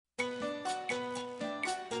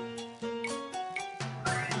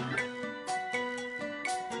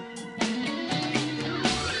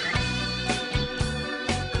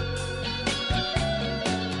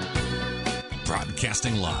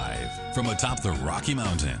Broadcasting live from atop the Rocky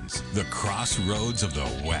Mountains, the crossroads of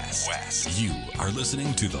the West. You are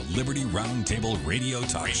listening to the Liberty Roundtable Radio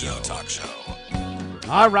Talk Show.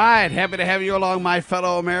 All right, happy to have you along, my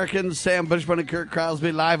fellow Americans. Sam Bushman and Kurt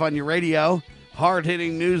Crosby live on your radio.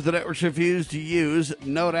 Hard-hitting news the networks refuse to use.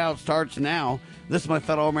 No doubt starts now. This, my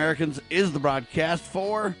fellow Americans, is the broadcast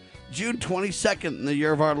for June 22nd in the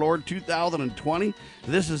year of our Lord, 2020.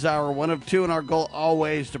 This is our one of two, and our goal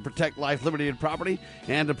always to protect life, liberty, and property,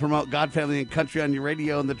 and to promote God, family, and country on your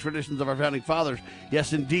radio and the traditions of our founding fathers.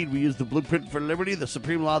 Yes, indeed, we use the blueprint for liberty, the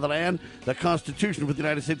supreme law of the land, the Constitution of the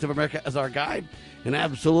United States of America as our guide. And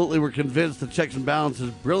absolutely, we're convinced the checks and balances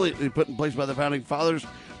brilliantly put in place by the founding fathers.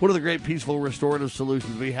 One of the great peaceful restorative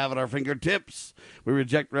solutions we have at our fingertips. We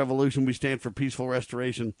reject revolution. We stand for peaceful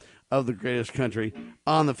restoration of the greatest country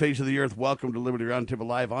on the face of the earth. Welcome to Liberty Roundtable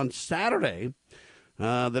Live on Saturday.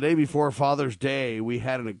 The day before Father's Day, we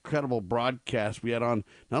had an incredible broadcast. We had on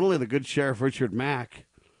not only the good Sheriff Richard Mack,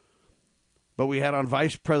 but we had on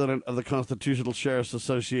Vice President of the Constitutional Sheriff's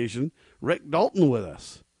Association, Rick Dalton, with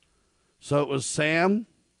us. So it was Sam,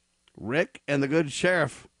 Rick, and the good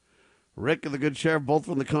Sheriff. Rick and the good Sheriff, both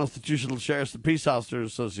from the Constitutional Sheriff's and Peace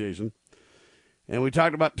Officers Association. And we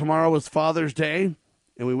talked about tomorrow was Father's Day,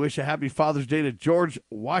 and we wish a happy Father's Day to George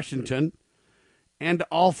Washington and to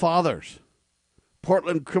all fathers.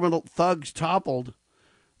 Portland criminal thugs toppled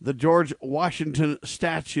the George Washington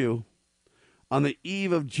statue on the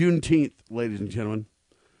eve of Juneteenth, ladies and gentlemen.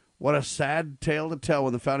 What a sad tale to tell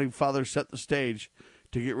when the founding fathers set the stage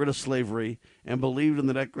to get rid of slavery and believed in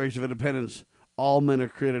the Declaration of Independence. All men are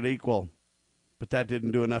created equal. But that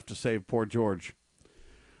didn't do enough to save poor George.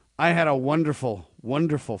 I had a wonderful,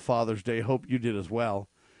 wonderful Father's Day. Hope you did as well.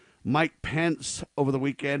 Mike Pence over the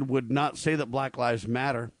weekend would not say that Black Lives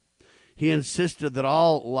Matter. He insisted that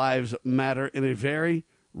all lives matter in a very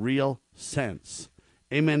real sense.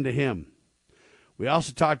 Amen to him. We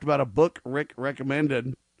also talked about a book Rick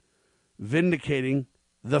recommended, Vindicating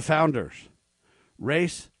the Founders.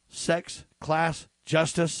 Race, Sex, Class,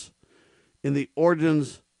 Justice in the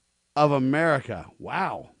Origins of America.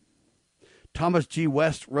 Wow. Thomas G.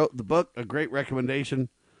 West wrote the book, a great recommendation.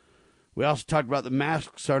 We also talked about the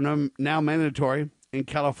masks are now mandatory in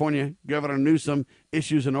California. Governor Newsom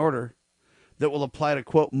issues an order that will apply to,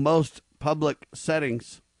 quote, most public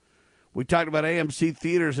settings. We talked about AMC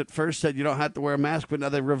theaters. At first said you don't have to wear a mask, but now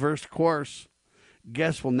they've reversed course.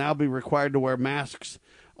 Guests will now be required to wear masks.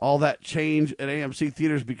 All that change at AMC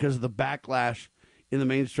theaters because of the backlash in the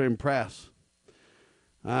mainstream press.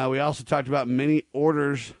 We also talked about many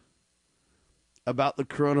orders about the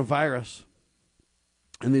coronavirus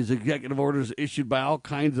and these executive orders issued by all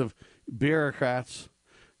kinds of bureaucrats,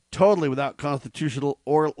 totally without constitutional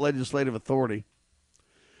or legislative authority.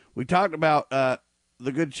 We talked about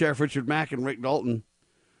the good Sheriff Richard Mack and Rick Dalton.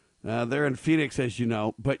 They're in Phoenix, as you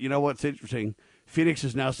know. But you know what's interesting? Phoenix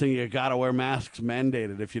is now saying you got to wear masks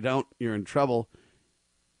mandated. If you don't, you're in trouble.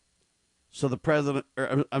 So the president,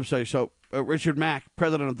 Richard Mack,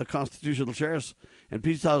 president of the Constitutional Sheriffs and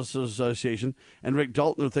Peace Officers Association, and Rick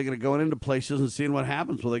Dalton are thinking of going into places and seeing what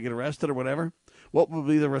happens. Will they get arrested or whatever? What will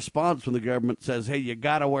be the response when the government says, hey, you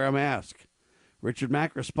got to wear a mask? Richard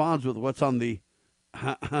Mack responds with what's on the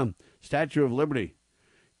Statue of Liberty.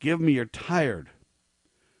 Give me your tired,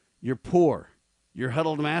 your poor, your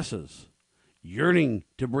huddled masses, yearning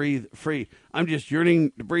to breathe free. I'm just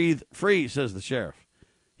yearning to breathe free, says the sheriff.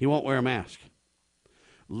 He won't wear a mask.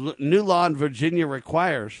 New law in Virginia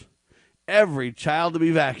requires every child to be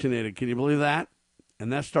vaccinated. Can you believe that?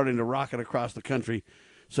 And that's starting to rocket across the country.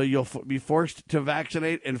 So you'll be forced to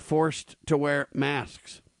vaccinate and forced to wear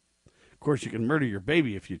masks. Of course, you can murder your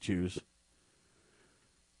baby if you choose.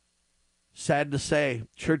 Sad to say,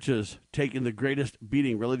 churches taking the greatest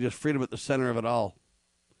beating, religious freedom at the center of it all.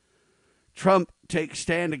 Trump takes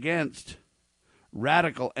stand against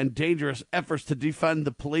radical and dangerous efforts to defund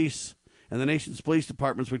the police and the nation's police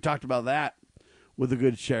departments. We talked about that with the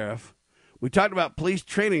good sheriff. We talked about police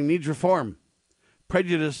training needs reform.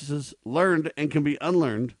 Prejudices learned and can be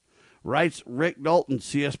unlearned, writes Rick Dalton,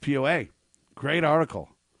 CSPOA. Great article.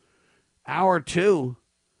 Hour 2,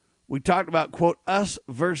 we talked about, quote, us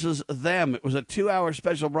versus them. It was a 2-hour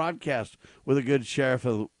special broadcast with a good sheriff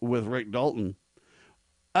with Rick Dalton.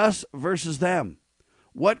 Us versus them.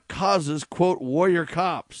 What causes, quote, warrior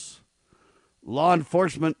cops? Law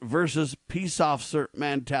enforcement versus peace officer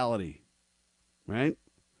mentality, right?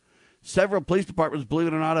 Several police departments, believe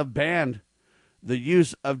it or not, have banned the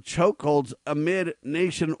use of chokeholds amid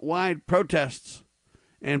nationwide protests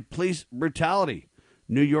and police brutality.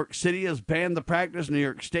 New York City has banned the practice. New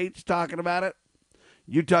York State's talking about it.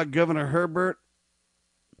 Utah Governor Herbert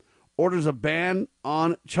orders a ban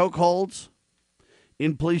on chokeholds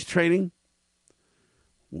in police training.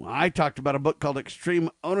 I talked about a book called Extreme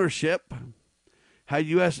Ownership, how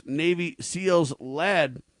U.S. Navy SEALs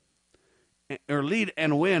lead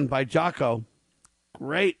and win by Jocko.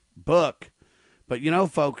 Great book. But you know,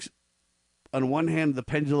 folks, on one hand, the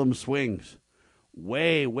pendulum swings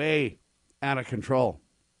way, way out of control.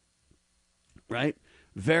 Right?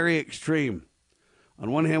 Very extreme. On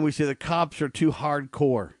one hand, we say the cops are too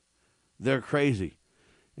hardcore. They're crazy.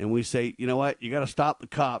 And we say, you know what? You got to stop the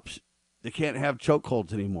cops. They can't have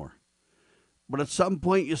chokeholds anymore. But at some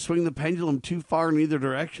point, you swing the pendulum too far in either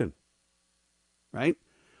direction. Right?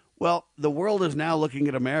 Well, the world is now looking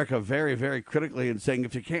at America very, very critically and saying,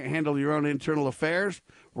 if you can't handle your own internal affairs,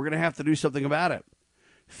 we're going to have to do something about it.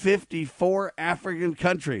 54 African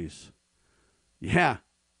countries,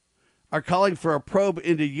 are calling for a probe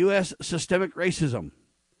into U.S. systemic racism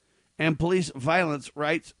and police violence,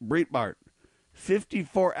 writes Breitbart.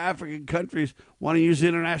 54 African countries want to use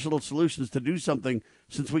international solutions to do something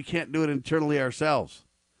since we can't do it internally ourselves.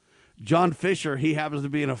 John Fisher, he happens to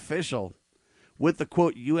be an official with the,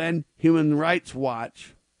 quote, UN Human Rights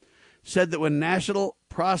Watch, said that when national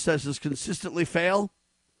processes consistently fail,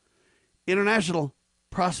 international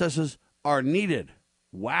processes are needed.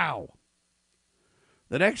 Wow.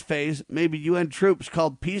 The next phase may be UN troops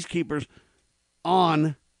called peacekeepers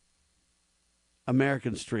on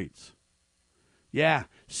American streets. Yeah,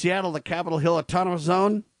 Seattle, the Capitol Hill Autonomous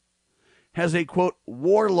Zone, has a, quote,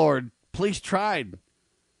 warlord. Police tried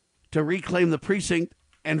to reclaim the precinct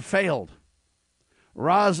and failed.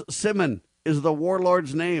 Raz Simon is the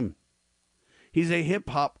warlord's name. He's a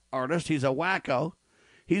hip-hop artist. He's a wacko.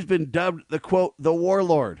 He's been dubbed the, quote, the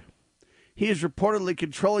warlord. He is reportedly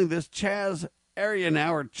controlling this Chaz area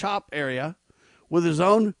now, or CHOP area, with his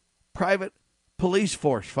own private police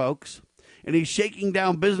force, folks. And he's shaking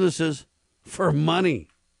down businesses for money.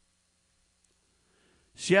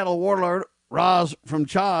 Seattle warlord Raz from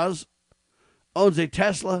Chaz owns a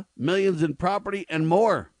Tesla, millions in property, and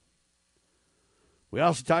more. We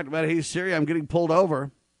also talked about, hey, Siri, I'm getting pulled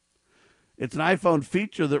over. It's an iPhone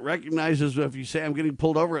feature that recognizes if you say I'm getting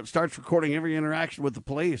pulled over, it starts recording every interaction with the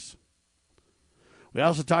police. We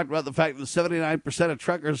also talked about the fact that 79% of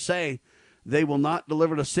truckers say they will not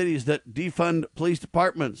deliver to cities that defund police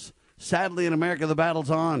departments. Sadly, in America, the battle's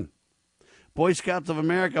on. Boy Scouts of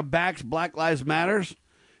America backs Black Lives Matters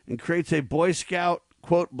and creates a Boy Scout,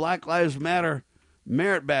 quote, Black Lives Matter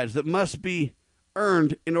merit badge that must be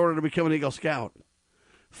earned in order to become an Eagle Scout.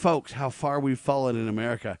 Folks, how far we've fallen in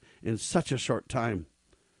America in such a short time.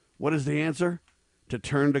 What is the answer? To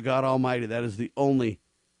turn to God Almighty. That is the only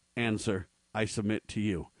answer I submit to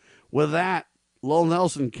you. With that, Lowell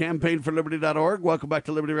Nelson, campaignforliberty.org. Welcome back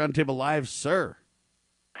to Liberty Roundtable Live, sir.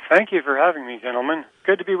 Thank you for having me, gentlemen.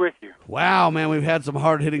 Good to be with you. Wow, man, we've had some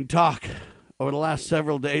hard-hitting talk over the last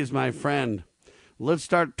several days, my friend. Let's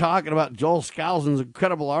start talking about Joel Skousen's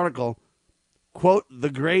incredible article, quote, The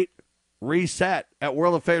Great Reset, at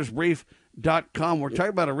worldaffairsbrief.com. We're talking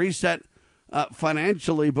about a reset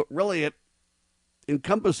financially, but really it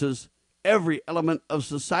encompasses every element of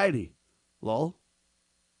society. Lowell?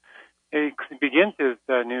 He begins his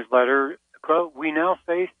newsletter, quote, we now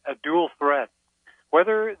face a dual threat.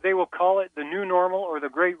 Whether they will call it the new normal or the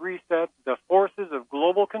Great Reset, the forces of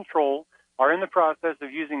global control are in the process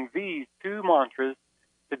of using these two mantras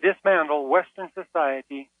to dismantle Western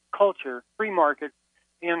society, culture, free markets,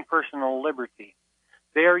 and personal liberty.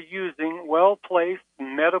 They are using well-placed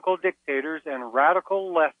medical dictators and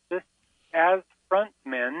radical leftists as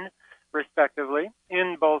frontmen, respectively,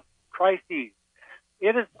 in both crises.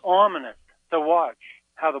 It is ominous to watch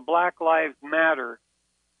how the Black Lives Matter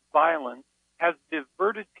violence has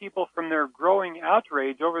diverted people from their growing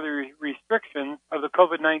outrage over the restrictions of the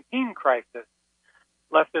COVID-19 crisis.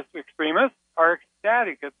 Leftist extremists are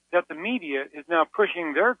ecstatic that the media is now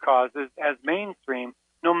pushing their causes as mainstream,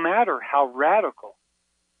 no matter how radical.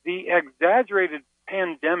 The exaggerated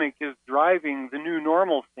pandemic is driving the new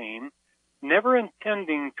normal theme, never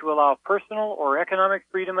intending to allow personal or economic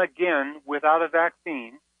freedom again without a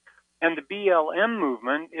vaccine, and the BLM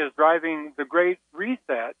movement is driving the Great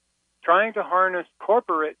Reset, trying to harness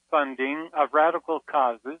corporate funding of radical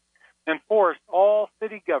causes and force all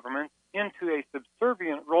city governments into a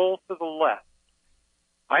subservient role to the left.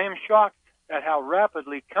 I am shocked at how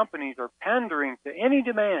rapidly companies are pandering to any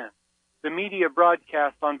demand the media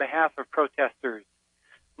broadcasts on behalf of protesters.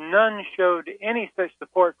 None showed any such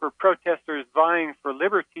support for protesters vying for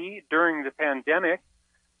liberty during the pandemic.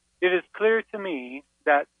 It is clear to me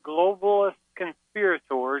that globalist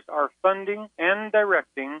conspirators are funding and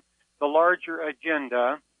directing the larger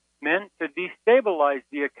agenda meant to destabilize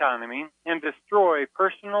the economy and destroy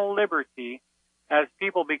personal liberty as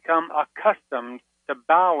people become accustomed to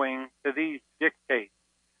bowing to these dictates.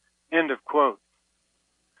 End of quote.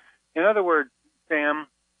 In other words, Sam,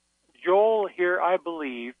 Joel here, I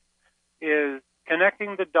believe, is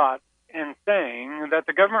connecting the dots and saying that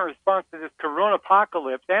the government response to this corona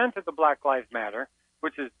apocalypse and to the Black Lives Matter,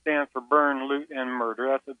 which stands for burn, loot, and murder,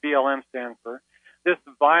 that's what BLM stands for, this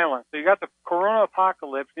violence. So you got the corona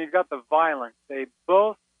apocalypse and you've got the violence. They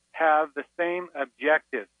both have the same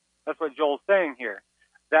objective. That's what Joel's saying here.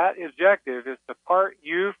 That objective is to part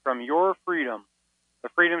you from your freedom. The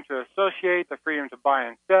freedom to associate, the freedom to buy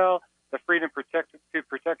and sell, the freedom to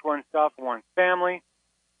protect oneself and one's family.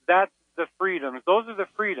 That's the freedoms. Those are the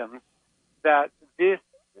freedoms that these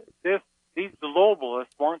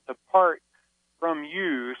globalists want to part from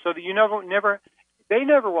you, so that you they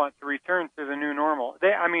never want to return to the new normal.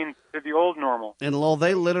 To the old normal. And Lowell,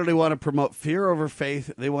 they literally want to promote fear over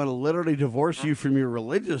faith. They want to literally divorce you from your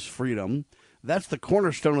religious freedom. That's the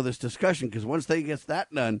cornerstone of this discussion, because once they get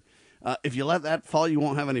that done, if you let that fall, you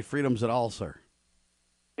won't have any freedoms at all, sir.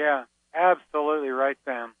 Yeah, absolutely right,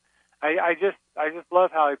 Sam. I just love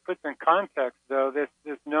how he puts in context, though, this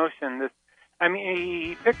notion.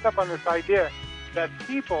 He picks up on this idea that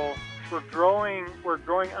people were growing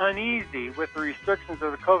uneasy with the restrictions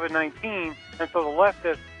of the COVID-19, and so the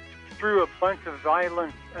leftists threw a bunch of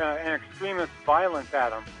violence and extremist violence at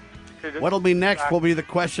them. What'll be next will be the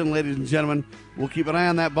question, ladies and gentlemen. We'll keep an eye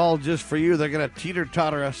on that ball just for you. They're going to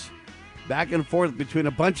teeter-totter us back and forth between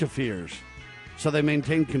a bunch of fears so they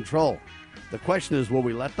maintain control. The question is, will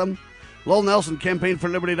we let them? Lowell Nelson,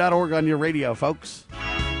 campaignforliberty.org on your radio, folks.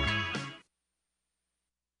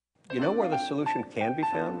 You know where the solution can be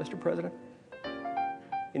found, Mr. President?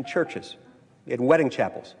 In churches, in wedding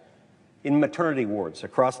chapels, in maternity wards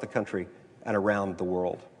across the country and around the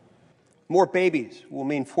world. More babies will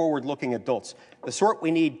mean forward-looking adults, the sort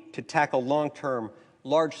we need to tackle long-term,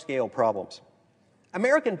 large-scale problems.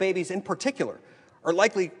 American babies in particular are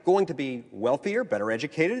likely going to be wealthier, better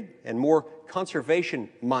educated, and more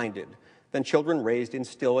conservation-minded than children raised in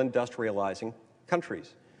still industrializing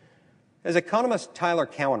countries. As economist Tyler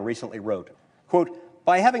Cowen recently wrote, quote,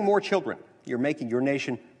 "By having more children, you're making your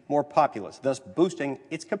nation more populous, thus boosting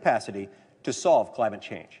its capacity to solve climate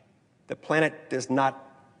change. The planet does not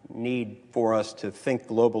need for us to think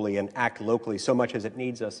globally and act locally so much as it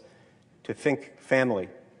needs us to think family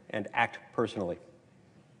and act personally.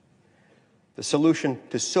 The solution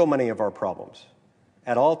to so many of our problems,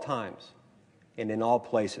 at all times and in all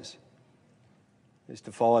places, is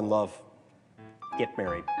to fall in love, get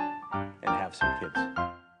married, and have some kids."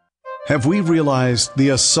 Have we realized the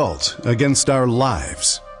assault against our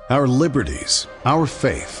lives, our liberties, our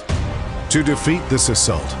faith? To defeat this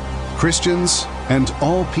assault, Christians and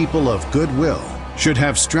all people of goodwill should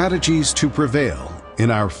have strategies to prevail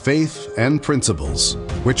in our faith and principles,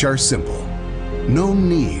 which are simple. No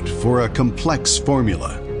need for a complex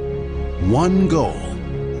formula. One goal,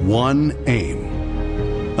 one aim.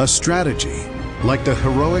 A strategy like the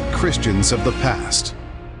heroic Christians of the past.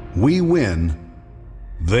 We win,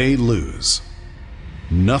 they lose.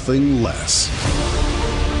 Nothing less.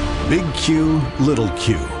 Big Q, Little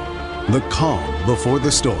Q. The Calm Before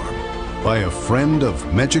the Storm by a friend of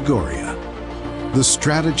Medjugorje. The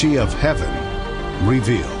strategy of heaven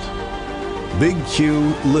revealed. Big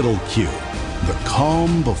Q, Little Q. The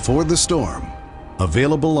Calm Before the Storm.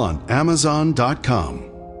 Available on Amazon.com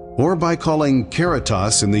or by calling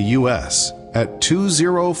Caritas in the U.S. at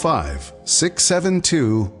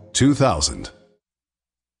 205-672-2000.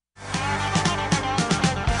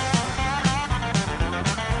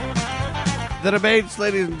 The debates,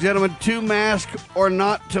 ladies and gentlemen, to mask or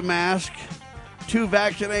not to mask, to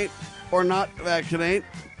vaccinate or not vaccinate,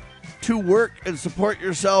 to work and support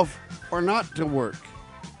yourself or not to work,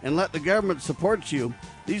 and let the government support you.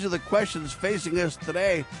 These are the questions facing us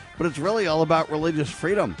today, but it's really all about religious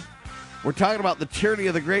freedom. We're talking about the tyranny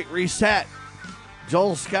of the Great Reset.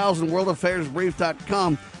 Joel Skousen,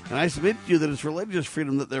 worldaffairsbrief.com, and I submit to you that it's religious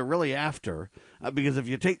freedom that they're really after, because if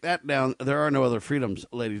you take that down, there are no other freedoms,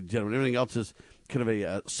 ladies and gentlemen. Everything else is kind of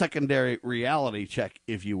a secondary reality check,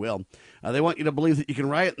 if you will. They want you to believe that you can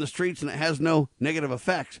riot in the streets and it has no negative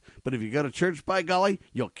effects, but if you go to church, by golly,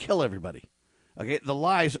 you'll kill everybody. Okay, the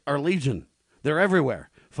lies are legion. They're everywhere.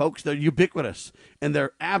 Folks, they're ubiquitous, and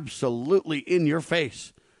they're absolutely in your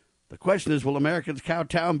face. The question is, will Americans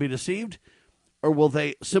kowtow and be deceived? Or will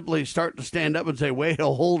they simply start to stand up and say, wait,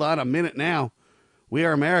 hold on a minute now. We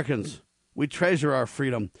are Americans. We treasure our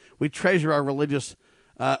freedom. We treasure our religious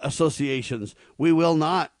associations. We will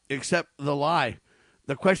not accept the lie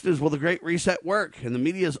The question is, will the Great Reset work? And the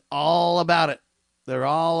media is all about it. They're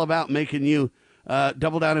all about making you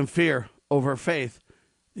double down in fear over faith,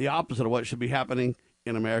 the opposite of what should be happening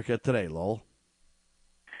in America today, Lowell.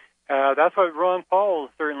 That's what Ron Paul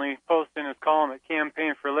certainly posted in his column at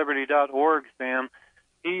campaignforliberty.org, Sam.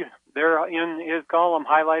 He, there in his column,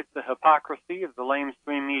 highlights the hypocrisy of the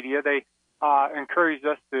lamestream media. They encouraged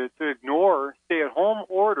us to ignore stay-at-home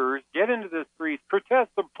orders, get into the streets,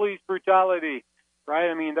 protest the police brutality, right?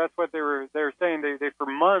 I mean, that's what they were saying. They for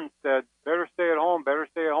months said, better stay at home,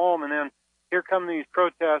 and then here come these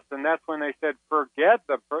protests, and that's when they said, forget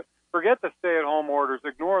the stay-at-home orders,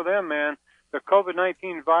 ignore them, man. The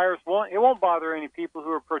COVID-19 virus won't bother any people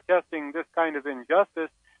who are protesting this kind of injustice.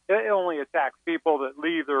 It only attacks people that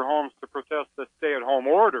leave their homes to protest the stay-at-home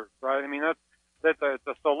orders, right? I mean, it's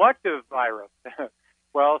a selective virus.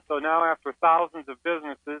 Well, so now after thousands of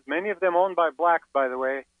businesses, many of them owned by blacks, by the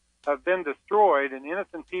way, have been destroyed, and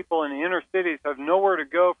innocent people in the inner cities have nowhere to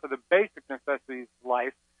go for the basic necessities of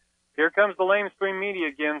life, here comes the lamestream media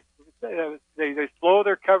again. They slow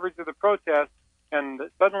their coverage of the protest, and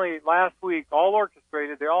suddenly last week, all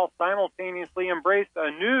orchestrated, they all simultaneously embraced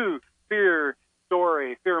a new fear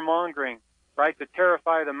story, fear-mongering, right, to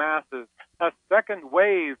terrify the masses. A second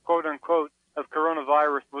wave, quote-unquote, of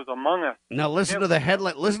coronavirus was among us. Now listen to the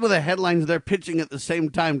headline. Listen to the headlines they're pitching at the same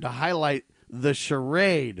time to highlight the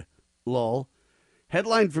charade, Lowell.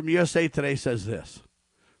 Headline from USA Today says this: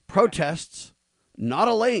 protests, not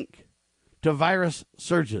a link to virus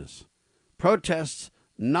surges. Protests,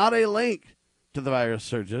 not a link to the virus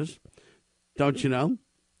surges. Don't you know?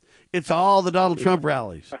 It's all the Donald Trump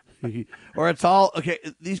rallies. Or it's all, okay,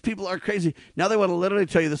 these people are crazy. Now they want to literally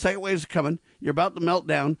tell you the second wave is coming. You're about to melt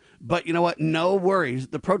down. But you know what? No worries.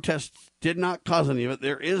 The protests did not cause any of it.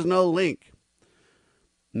 There is no link.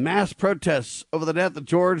 Mass protests over the death of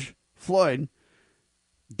George Floyd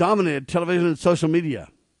dominated television and social media.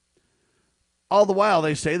 All the while,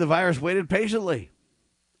 they say the virus waited patiently.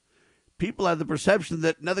 People have the perception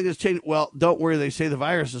that nothing has changed. Well, don't worry. They say the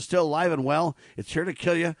virus is still alive and well. It's here to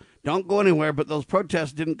kill you. Don't go anywhere. But those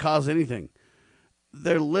protests didn't cause anything.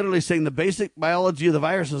 They're literally saying the basic biology of the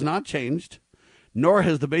virus has not changed, nor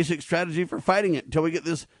has the basic strategy for fighting it. Until we get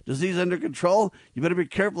this disease under control, you better be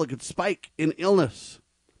careful. It could spike in illness.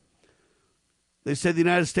 They say the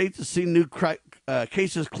United States has seen new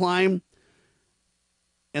cases climb.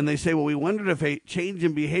 And they say, well, we wondered if a change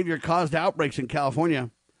in behavior caused outbreaks in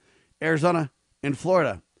California, Arizona, and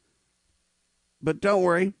Florida. But don't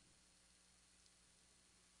worry.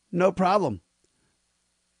 No problem.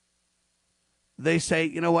 They say,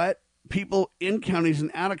 you know what? People in counties and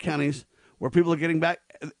out of counties where people are getting back,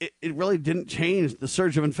 it really didn't change the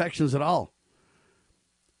surge of infections at all.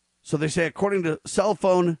 So they say, according to cell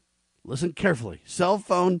phone, listen carefully, cell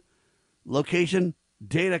phone location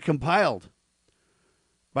data compiled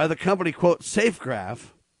by the company, quote,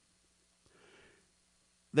 SafeGraph,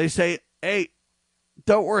 they say, hey,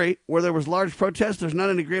 don't worry, where there was large protests, there's not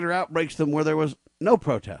any greater outbreaks than where there was no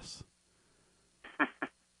protests.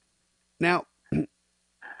 Now,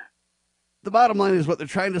 the bottom line is what they're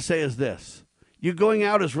trying to say is this: you going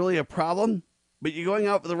out is really a problem, but you going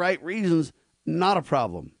out for the right reasons, not a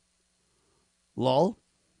problem. Lowell?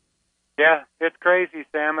 Yeah, it's crazy,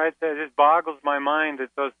 Sam. It just boggles my mind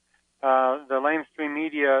that those the lamestream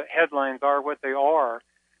media headlines are what they are.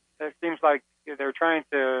 It seems like they're trying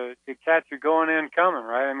to catch you going in coming,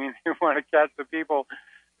 right? I mean, you want to catch the people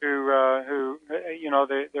who you know,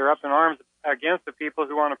 they're up in arms against the people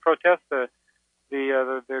who want to protest the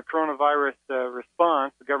coronavirus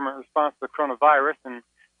response, the government response to the coronavirus, and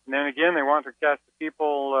then again they want to catch the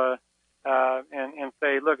people and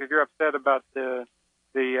say, look, if you're upset about the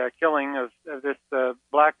killing of this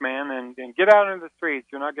black man, and get out into the streets.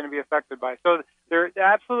 You're not going to be affected by it. So there's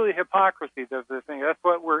absolutely hypocrisy of this thing. That's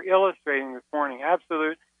what we're illustrating this morning.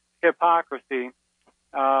 Absolute hypocrisy.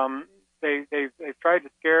 They've tried to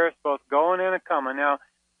scare us both going in and coming. Now,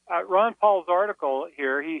 Ron Paul's article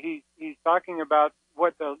here, he's talking about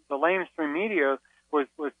what the lamestream media was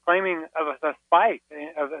claiming of a spike,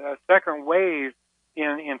 of a second wave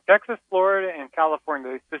in Texas, Florida, and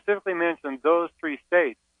California. They specifically mentioned those three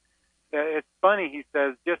states. It's funny, he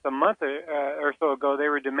says, just a month or so ago, they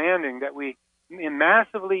were demanding that we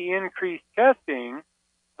massively increase testing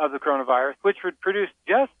of the coronavirus, which would produce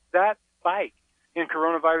just that spike in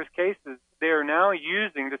coronavirus cases. They are now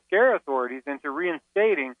using to scare authorities into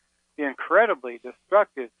reinstating the incredibly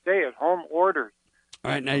destructive stay-at-home orders.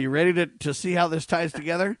 All right, now you ready to see how this ties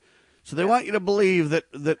together? So they want you to believe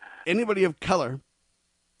that anybody of color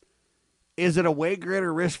is at a way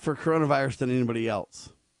greater risk for coronavirus than anybody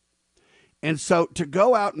else. And so to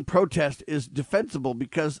go out and protest is defensible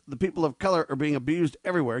because the people of color are being abused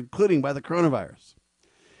everywhere, including by the coronavirus.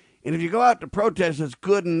 And if you go out to protest, it's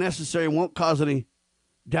good and necessary and won't cause any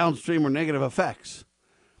downstream or negative effects.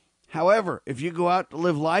 However, if you go out to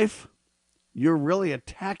live life, you're really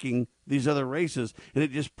attacking these other races, and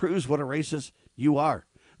it just proves what a racist you are.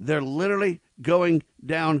 They're literally going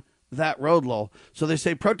down that road, Lowell. So they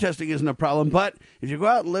say protesting isn't a problem, but if you go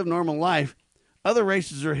out and live normal life, other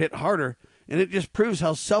races are hit harder, and it just proves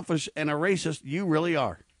how selfish and a racist you really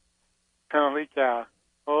are. Holy cow.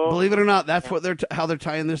 Oh. Believe it or not, that's what how they're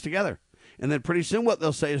tying this together. And then pretty soon what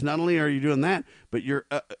they'll say is not only are you doing that, but you're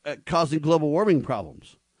causing global warming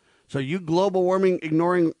problems. So you global warming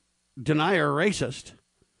ignoring denier racist,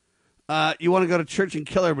 you want to go to church and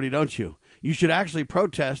kill everybody, don't you? You should actually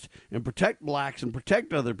protest and protect blacks and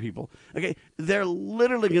protect other people. Okay, they're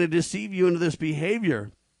literally going to deceive you into this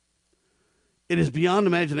behavior. It is beyond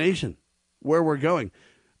imagination where we're going.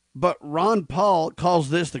 But Ron Paul calls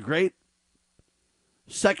this the great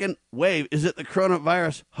second wave. Is it the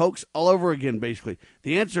coronavirus hoax all over again, basically?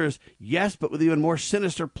 The answer is yes, but with even more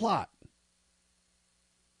sinister plot.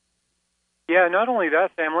 Yeah, not only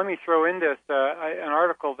that, Sam, let me throw in this, an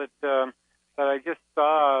article that I just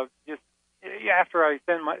saw just after I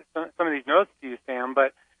sent some of these notes to you, Sam,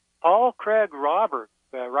 but Paul Craig Roberts,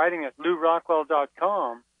 writing at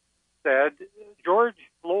LouRockwell.com, said George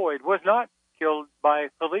Floyd was not killed by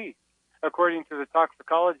police. According to the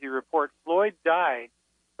toxicology report, Floyd died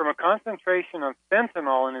from a concentration of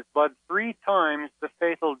fentanyl in his blood 3 times the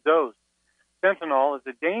fatal dose. Fentanyl is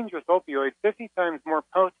a dangerous opioid 50 times more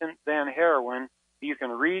potent than heroin. You can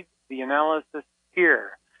read the analysis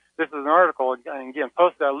here. This is an article, again,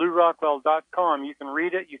 posted at LouRockwell.com. You can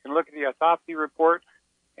read it. You can look at the autopsy report,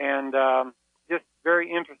 and just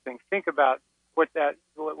very interesting. Think about what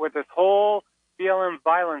this whole BLM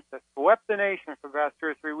violence that swept the nation for the past 2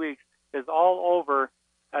 or 3 weeks is all over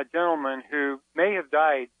a gentleman who may have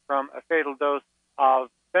died from a fatal dose of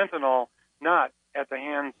fentanyl, not at the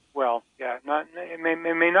hands, it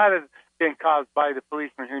may not have been caused by the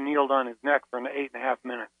policeman who kneeled on his neck for 8.5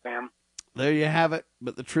 minutes, Sam. There you have it.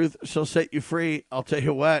 But the truth shall set you free. I'll tell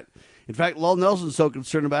you what. In fact, Lowell Nelson's so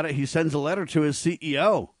concerned about it, he sends a letter to his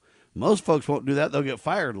CEO. Most folks won't do that. They'll get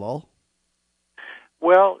fired, Lowell.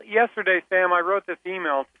 Well, yesterday, Sam, I wrote this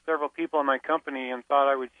email to several people in my company and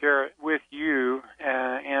thought I would share it with you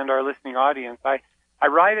and our listening audience. I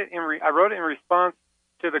wrote it in response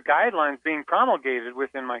to the guidelines being promulgated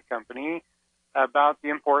within my company about the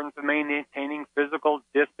importance of maintaining physical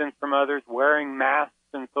distance from others, wearing masks,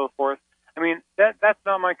 and so forth. I mean, that's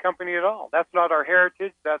not my company at all. That's not our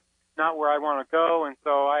heritage. That's not where I want to go. And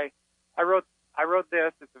so I wrote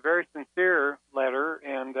this. It's a very sincere letter,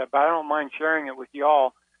 and but I don't mind sharing it with you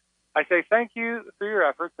all. I say thank you for your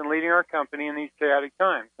efforts in leading our company in these chaotic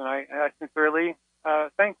times, and I sincerely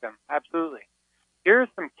thank them. Absolutely. Here's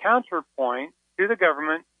some counterpoint to the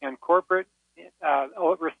government and corporate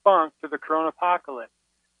response to the corona apocalypse.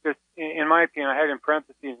 Just, in my opinion, I had in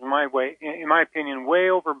parentheses, in my opinion, way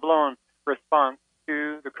overblown response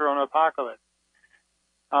to the corona apocalypse.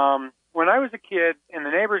 When I was a kid and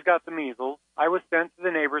the neighbors got the measles, I was sent to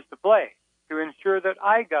the neighbors to play to ensure that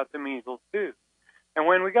I got the measles too. And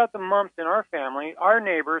when we got the mumps in our family, our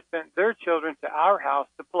neighbors sent their children to our house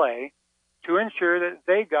to play to ensure that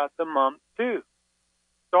they got the mumps too.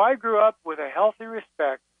 So I grew up with a healthy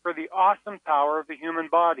respect for the awesome power of the human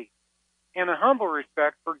body and a humble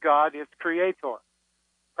respect for God, its creator.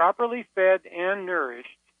 Properly fed and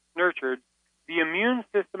nurtured, the immune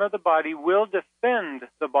system of the body will defend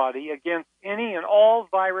the body against any and all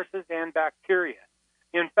viruses and bacteria.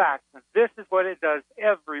 In fact, this is what it does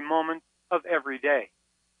every moment of every day.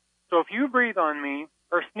 So if you breathe on me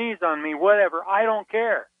or sneeze on me, whatever, I don't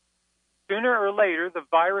care. Sooner or later, the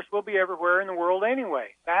virus will be everywhere in the world anyway.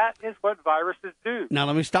 That is what viruses do. Now,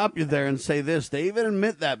 let me stop you there and say this. They even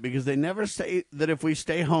admit that because they never say that if we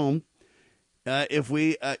stay home, if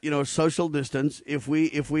we, social distance, if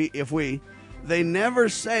we, they never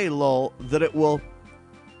say, Lowell, that it will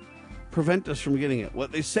prevent us from getting it.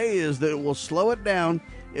 What they say is that it will slow it down,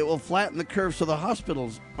 it will flatten the curve so the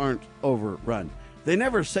hospitals aren't overrun. They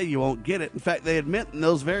never say you won't get it. In fact, they admit in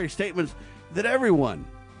those very statements that everyone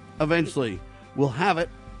eventually will have it,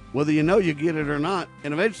 whether you know you get it or not,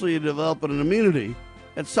 and eventually you develop an immunity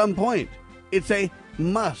at some point. It's a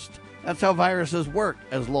must. That's how viruses work,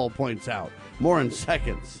 as Lowell points out. More in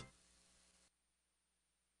seconds.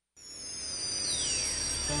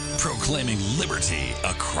 Proclaiming liberty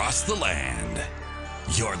across the land.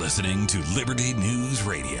 You're listening to Liberty News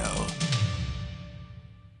Radio.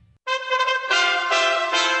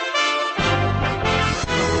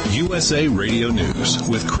 USA Radio News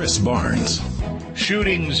with Chris Barnes.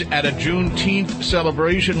 Shootings at a Juneteenth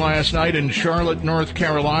celebration last night in Charlotte, North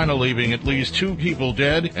Carolina, leaving at least 2 people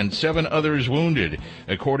dead and 7 others wounded,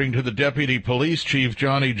 according to the Deputy Police Chief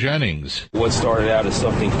Johnny Jennings. What started out as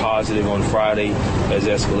something positive on Friday has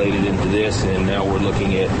escalated into this, and now we're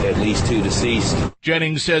looking at least 2 deceased.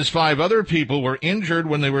 Jennings says 5 other people were injured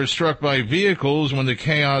when they were struck by vehicles when the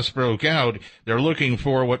chaos broke out. They're looking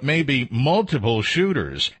for what may be multiple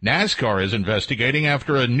shooters. NASCAR is investigating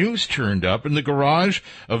after a noose turned up in the garage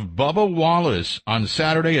of Bubba Wallace on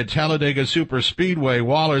Saturday at Talladega Superspeedway.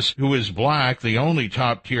 Wallace, who is black, the only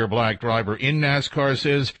top-tier black driver in NASCAR,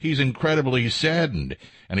 says he's incredibly saddened.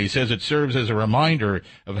 And he says it serves as a reminder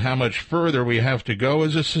of how much further we have to go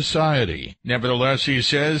as a society. Nevertheless, he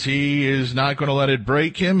says he is not going to let it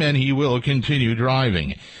break him, and he will continue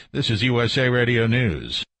driving. This is USA Radio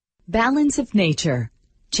News. Balance of Nature,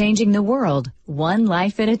 changing the world one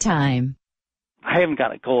life at a time. I haven't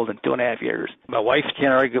gotten a cold in 2.5 years. My wife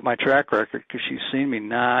can't argue with my track record because she's seen me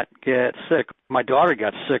not get sick. My daughter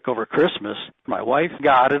got sick over Christmas. My wife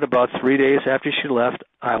got it about 3 days after she left.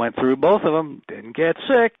 I went through both of them, didn't get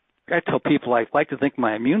sick. I tell people I like to think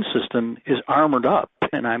my immune system is armored up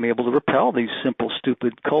and I'm able to repel these simple,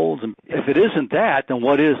 stupid colds. And if it isn't that, then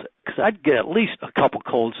what is it? Because I'd get at least a couple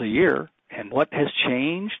colds a year. And what has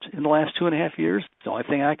changed in the last 2.5 years? The only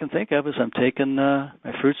thing I can think of is I'm taking my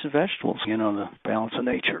fruits and vegetables, the balance of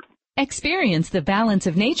nature. Experience the Balance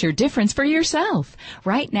of Nature difference for yourself.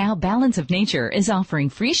 Right now, Balance of Nature is offering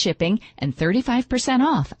free shipping and 35%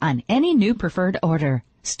 off on any new preferred order.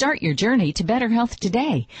 Start your journey to better health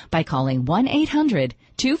today by calling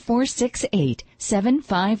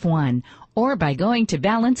 1-800-2468-751 or by going to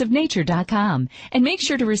balanceofnature.com, and make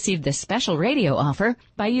sure to receive the special radio offer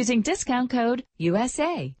by using discount code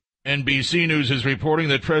USA. NBC News is reporting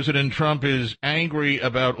that President Trump is angry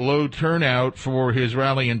about low turnout for his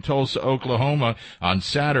rally in Tulsa, Oklahoma on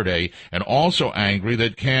Saturday, and also angry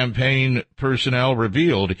that campaign personnel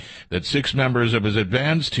revealed that 6 members of his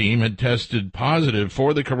advance team had tested positive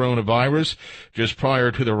for the coronavirus just prior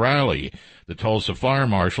to the rally. The Tulsa Fire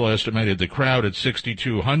Marshal estimated the crowd at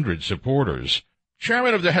 6,200 supporters.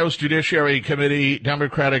 Chairman of the House Judiciary Committee,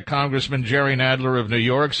 Democratic Congressman Jerry Nadler of New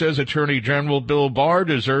York, says Attorney General Bill Barr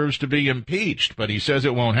deserves to be impeached, but he says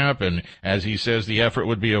it won't happen, as he says the effort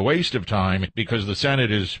would be a waste of time because the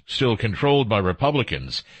Senate is still controlled by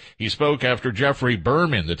Republicans. He spoke after Jeffrey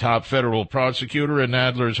Berman, the top federal prosecutor in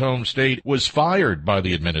Nadler's home state, was fired by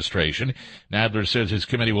the administration. Nadler says his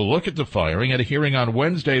committee will look at the firing at a hearing on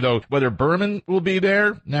Wednesday, though whether Berman will be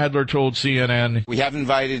there, Nadler told CNN. We have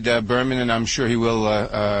invited Berman, and I'm sure he will.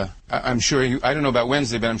 I don't know about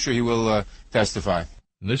Wednesday, but I'm sure he will testify.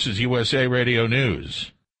 This is USA Radio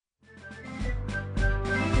News.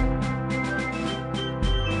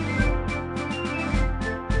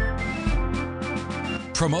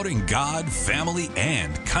 Promoting God, family,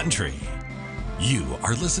 and country. You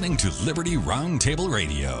are listening to Liberty Roundtable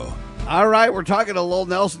Radio. All right, we're talking to Lowell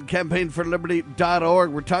Nelson,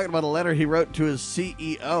 campaignforliberty.org. We're talking about a letter he wrote to his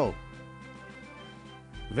CEO.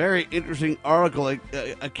 Very interesting article,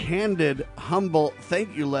 a candid, humble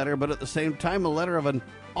thank you letter, but at the same time a letter of an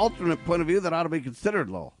alternate point of view that ought to be considered,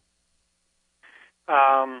 Lowell.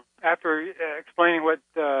 After explaining what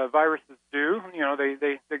viruses do,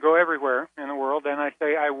 they go everywhere in the world, and I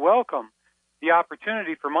say I welcome the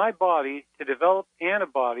opportunity for my body to develop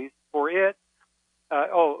antibodies for it,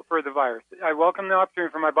 for the virus. I welcome the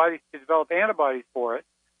opportunity for my body to develop antibodies for it,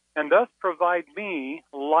 and thus provide me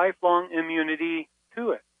lifelong immunity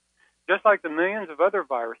to it. Just like the millions of other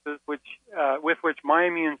viruses with which my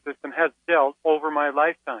immune system has dealt over my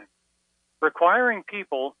lifetime. Requiring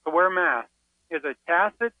people to wear masks is a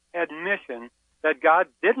tacit admission that God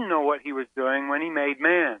didn't know what he was doing when he made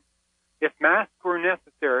man. If masks were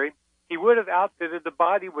necessary, he would have outfitted the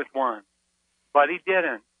body with one, but he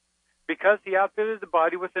didn't, because he outfitted the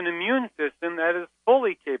body with an immune system that is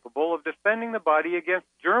fully capable of defending the body against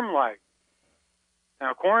germ life.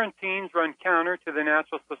 Now, quarantines run counter to the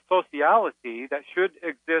natural sociality that should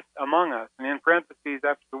exist among us. And in parentheses,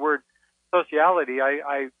 after the word sociality,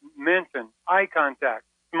 I mention eye contact,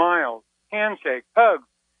 smiles, handshakes, hugs,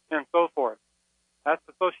 and so forth. That's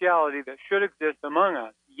the sociality that should exist among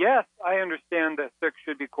us. Yes, I understand that sick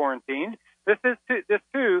should be quarantined. This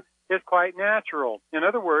too is quite natural. In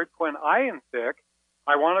other words, when I am sick,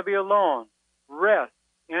 I want to be alone, rest,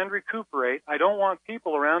 and recuperate. I don't want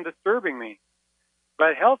people around disturbing me.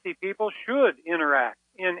 But healthy people should interact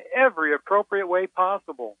in every appropriate way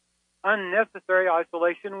possible. Unnecessary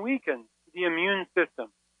isolation weakens the immune system.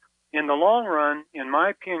 In the long run, in my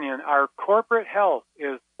opinion, our corporate health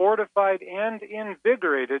is fortified and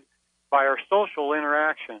invigorated by our social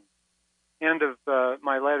interaction. End of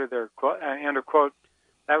my letter there. End of quote.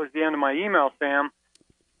 That was the end of my email, Sam.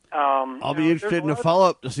 I'll be interested in a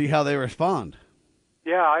follow-up to see how they respond.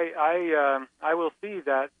 Yeah, I will see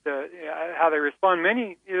that how they respond.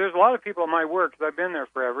 There's a lot of people in my work, because I've been there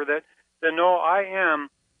forever, that know I am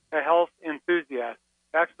a health enthusiast.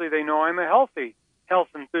 Actually, they know I'm a healthy health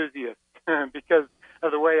enthusiast because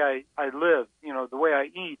of the way I live, the way I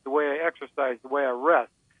eat, the way I exercise, the way I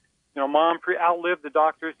rest. Mom outlived the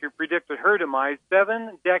doctors who predicted her demise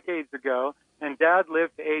 7 decades ago, and Dad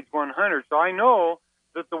lived to age 100. So I know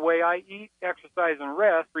that the way I eat, exercise, and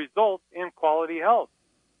rest results in quality health.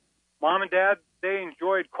 Mom and Dad, they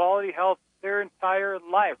enjoyed quality health their entire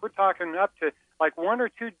life. We're talking up to like 1 or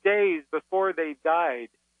 2 days before they died.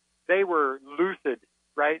 They were lucid,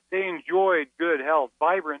 right? They enjoyed good health,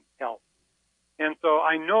 vibrant health. And so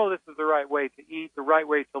I know this is the right way to eat, the right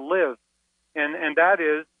way to live. And that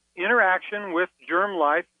is interaction with germ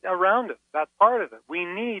life around us. That's part of it. We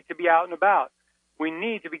need to be out and about. We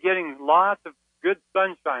need to be getting lots of good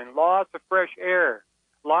sunshine, lots of fresh air,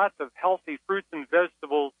 lots of healthy fruits and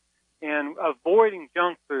vegetables, and avoiding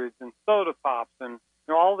junk foods and soda pops and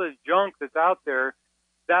all this junk that's out there.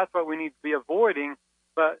 That's what we need to be avoiding,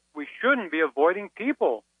 but we shouldn't be avoiding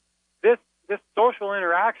people. This social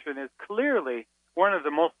interaction is clearly one of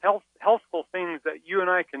the most healthful things that you and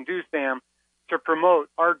I can do, Sam, to promote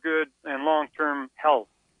our good and long-term health.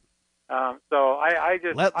 So I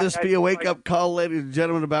just let this be a wake-up call, ladies and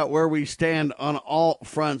gentlemen, about where we stand on all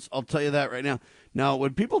fronts. I'll tell you that right now. Now,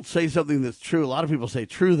 when people say something that's true, a lot of people say,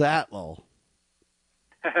 "True that, lol."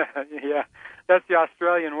 Yeah, that's the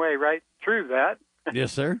Australian way, right? True that.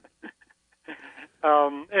 Yes, sir.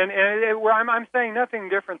 I'm saying nothing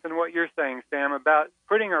different than what you're saying, Sam, about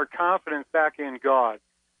putting our confidence back in God.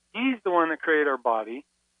 He's the one that created our body.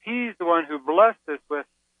 He's the one who blessed us with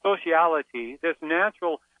sociality, this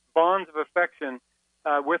natural bonds of affection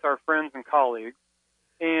with our friends and colleagues.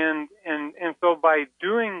 And so by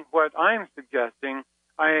doing what I'm suggesting,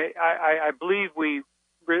 I believe we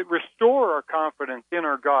restore our confidence in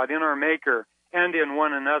our God, in our Maker, and in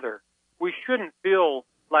one another. We shouldn't feel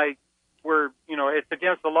like it's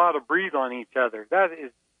against the law to breathe on each other. That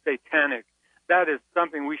is satanic. That is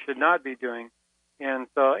something we should not be doing. And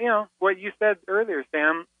so, what you said earlier,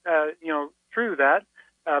 Sam, true that.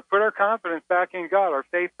 Put our confidence back in God, our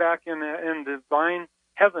faith back in the divine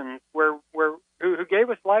heavens who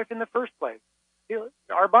gave us life in the first place.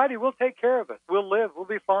 Our body will take care of us. We'll live. We'll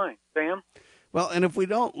be fine, Sam. Well, and if we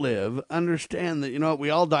don't live, understand that, we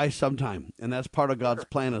all die sometime, and that's part of God's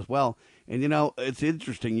plan as well. And, it's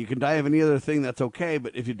interesting. You can die of any other thing, that's okay,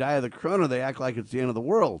 but if you die of the corona, they act like it's the end of the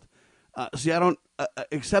world. See, I don't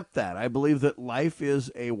accept that. I believe that life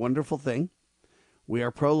is a wonderful thing. We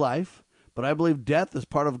are pro-life, but I believe death is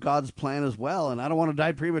part of God's plan as well, and I don't want to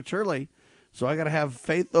die prematurely. So I got to have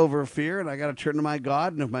faith over fear, and I got to turn to my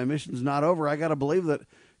God, and if my mission's not over, I got to believe that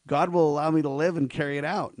God will allow me to live and carry it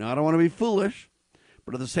out. Now, I don't want to be foolish,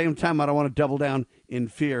 but at the same time, I don't want to double down in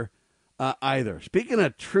fear either. Speaking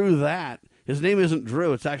of true that, his name isn't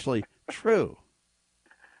Drew, it's actually True.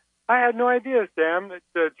 I had no idea, Sam,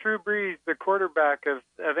 that Drew Brees, the quarterback of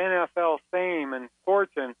NFL fame and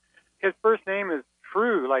fortune, his first name is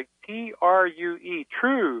True, like True,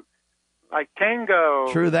 True, like tango.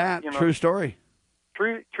 True that, true story.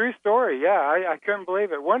 True story, yeah. I couldn't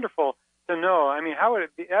believe it. Wonderful to know. I mean, how would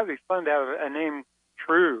it be? That would be fun to have a name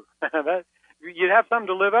True. You'd have something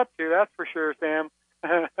to live up to, that's for sure, Sam.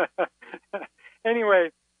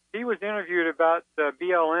 Anyway, he was interviewed about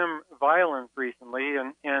BLM violence recently,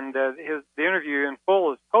 and the interview in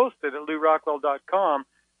full is posted at LouRockwell.com.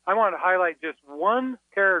 I want to highlight just one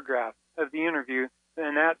paragraph of the interview,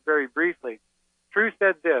 and that very briefly. True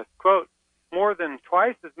said this, quote, "More than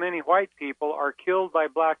twice as many white people are killed by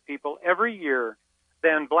black people every year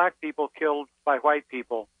than black people killed by white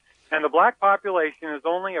people. And the black population is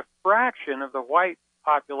only a fraction of the white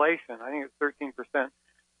population. I think it's 13%.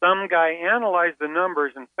 Some guy analyzed the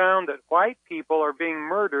numbers and found that white people are being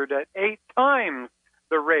murdered at 8 times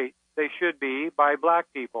the rate they should be by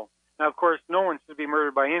black people. Now, of course, no one should be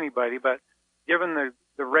murdered by anybody, but given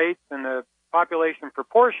the rates and the population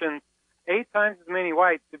proportions, 8 times as many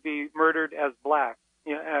whites should be murdered as blacks.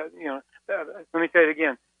 Let me say it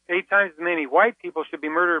again. 8 times as many white people should be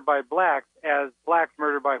murdered by blacks as blacks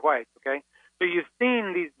murdered by whites, okay? So you've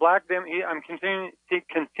seen these I'm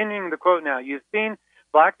continuing the quote now. You've seen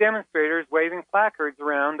black demonstrators waving placards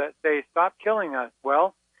around that say, "Stop killing us."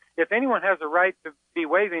 Well, if anyone has a right to be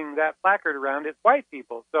waving that placard around, it's white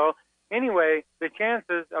people. So anyway, the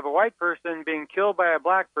chances of a white person being killed by a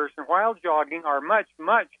black person while jogging are much,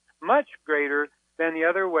 much, much greater than the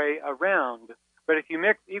other way around. But if you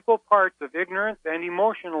mix equal parts of ignorance and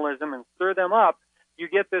emotionalism and stir them up, you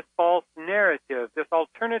get this false narrative, this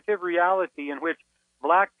alternative reality in which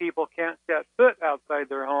black people can't set foot outside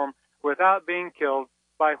their home without being killed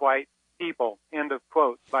by white people. End of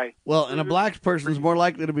quote. Well, and a black person is more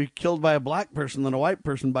likely to be killed by a black person than a white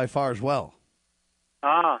person by far as well.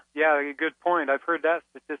 Yeah, good point. I've heard that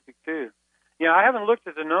statistic too. Yeah, I haven't looked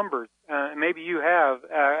at the numbers. Maybe you have.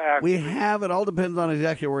 We have. It all depends on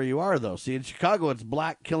exactly where you are, though. See, in Chicago, it's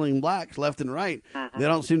black killing blacks left and right. Mm-hmm. They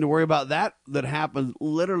don't seem to worry about that. That happens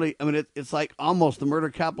literally. I mean, it's like almost the murder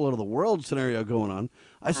capital of the world scenario going on.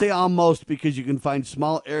 I say almost because you can find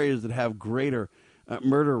small areas that have greater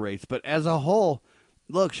murder rates. But as a whole,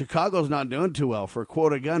 look, Chicago's not doing too well for,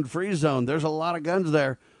 quote, a gun-free zone. There's a lot of guns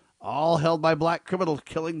there, all held by black criminals,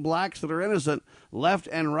 killing blacks that are innocent, left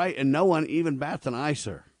and right, and no one even bats an eye,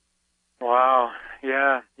 sir. Wow.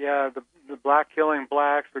 Yeah. The black killing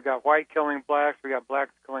blacks. We got white killing blacks. We got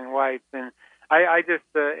blacks killing whites. And I just,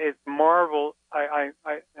 it's marvel. I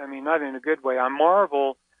mean, not in a good way. I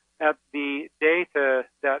marvel at the data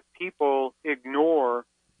that people ignore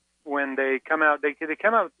when they come out. They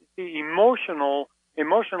come out. See,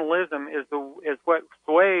 emotionalism is what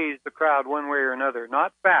sways the crowd one way or another.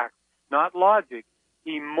 Not facts, not logic.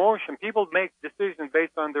 Emotion. People make decisions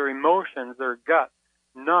based on their emotions, their gut,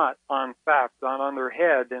 not on facts, not on their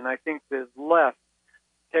head. And I think the left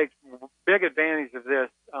takes big advantage of this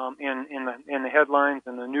in the headlines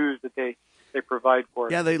and the news that they provide for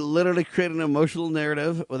us. Yeah, they literally create an emotional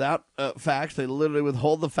narrative without facts. They literally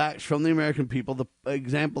withhold the facts from the American people. The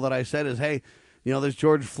example that I said is, hey, you know, this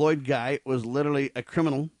George Floyd guy was literally a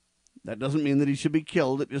criminal. That doesn't mean that he should be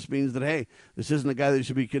killed. It just means that, hey, this isn't a guy that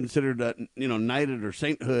should be considered, knighted or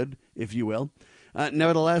sainthood, if you will.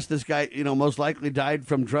 Nevertheless, this guy, most likely died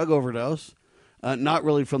from drug overdose, not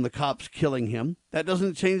really from the cops killing him. That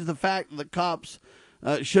doesn't change the fact that the cops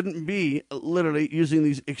shouldn't be literally using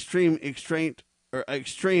these extreme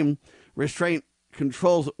restraint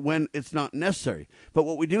controls when it's not necessary. But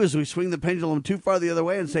what we do is we swing the pendulum too far the other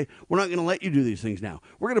way and say, we're not going to let you do these things now.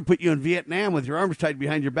 We're going to put you in Vietnam with your arms tied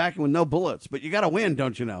behind your back and with no bullets. But you got to win,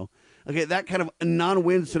 don't you know? Okay, that kind of a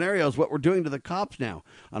non-win scenario is what we're doing to the cops now.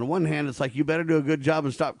 On one hand, it's like you better do a good job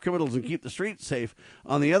and stop criminals and keep the streets safe.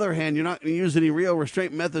 On the other hand, you're not going to use any real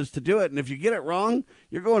restraint methods to do it. And if you get it wrong,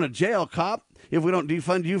 you're going to jail, cop, if we don't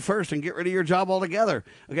defund you first and get rid of your job altogether.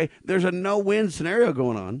 Okay, there's a no-win scenario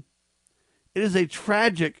going on. It is a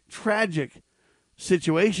tragic, tragic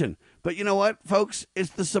situation. But you know what, folks? It's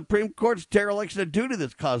the Supreme Court's dereliction of duty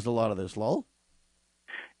that's caused a lot of this, Lowell.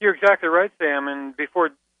 You're exactly right, Sam. And before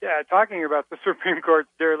talking about the Supreme Court's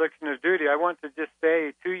dereliction of duty, I want to just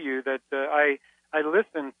say to you that I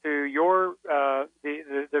listened to your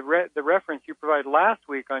the reference you provided last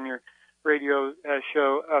week on your radio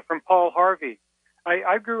show from Paul Harvey.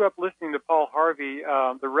 I grew up listening to Paul Harvey,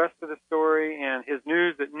 the rest of the story and his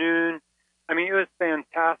news at noon. I mean, it was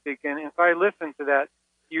fantastic. And if I listened to that,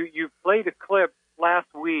 you played a clip last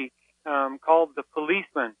week called "The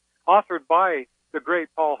Policeman," authored by the great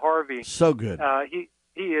Paul Harvey. So good.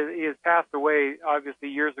 He has passed away, obviously,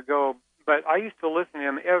 years ago, but I used to listen to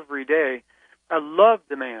him every day. I loved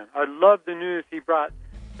the man. I loved the news he brought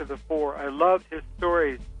to the fore. I loved his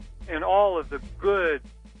stories and all of the good,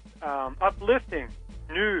 uplifting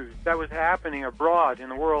news that was happening abroad in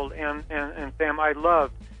the world. And Sam, I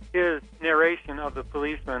loved his narration of The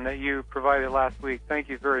Policeman that you provided last week. Thank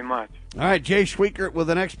you very much. All right, Jay Schweikert with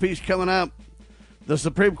the next piece coming up. The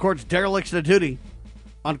Supreme Court's dereliction of duty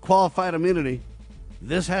on qualified immunity.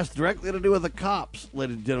 This has directly to do with the cops,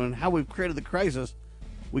 ladies and gentlemen, how we've created the crisis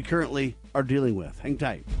we currently are dealing with. Hang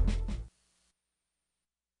tight.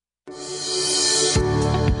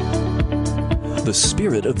 The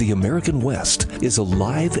spirit of the American West is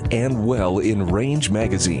alive and well in Range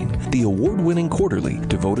Magazine, the award-winning quarterly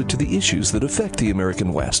devoted to the issues that affect the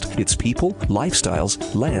American West, its people,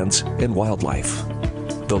 lifestyles, lands, and wildlife.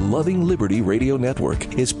 The Loving Liberty Radio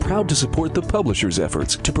Network is proud to support the publisher's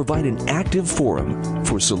efforts to provide an active forum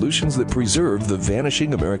for solutions that preserve the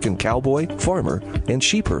vanishing American cowboy, farmer, and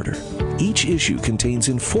sheepherder. Each issue contains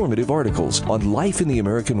informative articles on life in the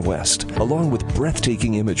American West, along with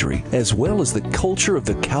breathtaking imagery, as well as the culture of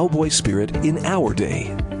the cowboy spirit in our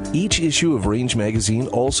day. Each issue of Range Magazine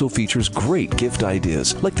also features great gift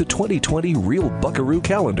ideas like the 2020 Real Buckaroo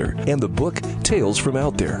Calendar and the book Tales from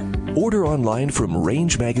Out There. Order online from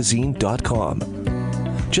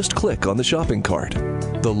rangemagazine.com. Just click on the shopping cart.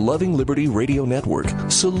 The Loving Liberty Radio Network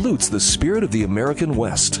salutes the spirit of the American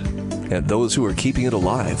West and those who are keeping it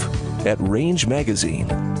alive at Range Magazine.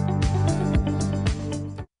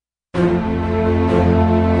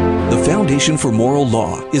 The Foundation for Moral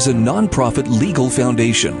Law is a nonprofit legal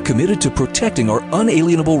foundation committed to protecting our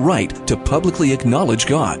unalienable right to publicly acknowledge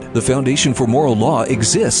God. The Foundation for Moral Law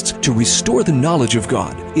exists to restore the knowledge of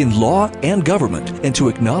God in law and government, and to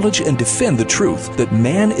acknowledge and defend the truth that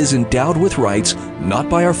man is endowed with rights not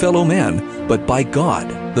by our fellow man, but by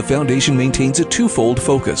God. The foundation maintains a twofold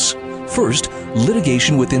focus. First,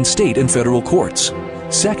 litigation within state and federal courts.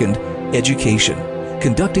 Second, education,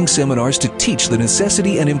 conducting seminars to teach the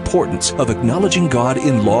necessity and importance of acknowledging God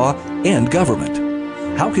in law and government.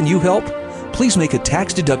 How can you help? Please make a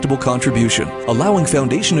tax-deductible contribution, allowing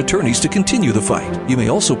foundation attorneys to continue the fight. You may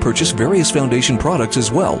also purchase various foundation products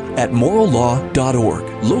as well at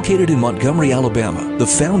morallaw.org. Located in Montgomery, Alabama, the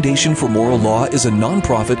Foundation for Moral Law is a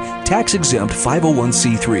nonprofit, tax-exempt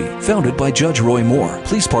 501c3 founded by Judge Roy Moore.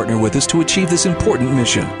 Please partner with us to achieve this important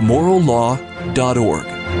mission. morallaw.org.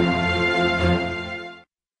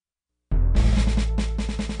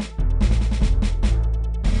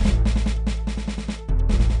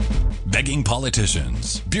 Begging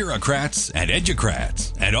politicians, bureaucrats, and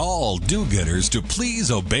educrats, and all do-gooders to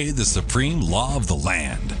please obey the supreme law of the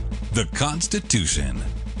land, the Constitution.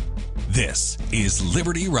 This is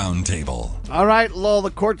Liberty Roundtable. All right, Lowell,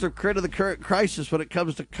 the courts have created the current crisis when it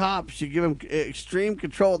comes to cops. You give them extreme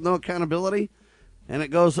control with no accountability, and it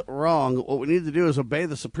goes wrong. What we need to do is obey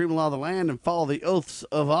the supreme law of the land and follow the oaths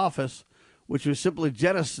of office, which was simply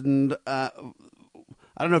jettisoned, I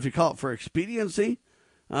don't know if you call it for expediency,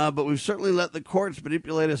 but we've certainly let the courts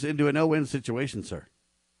manipulate us into a no-win situation, sir.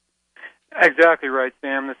 Exactly right,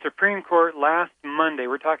 Sam. The Supreme Court last Monday,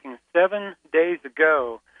 we're talking 7 days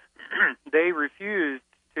ago, they refused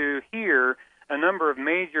to hear a number of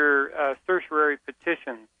major certiorari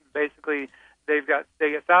petitions. Basically, they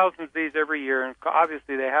get thousands of these every year, and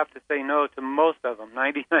obviously they have to say no to most of them,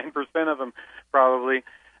 99% of them probably.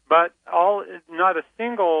 But not a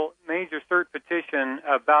single major cert petition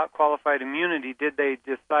about qualified immunity did they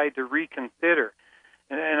decide to reconsider.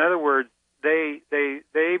 In other words, they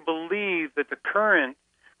believe that the current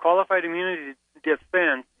qualified immunity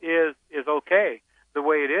defense is okay the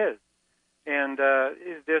way it is. And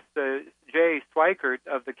this Jay Swikert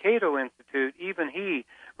of the Cato Institute, even he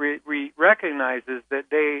recognizes that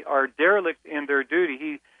they are derelict in their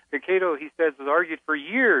duty. The Cato, he says, has argued for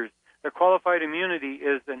years that qualified immunity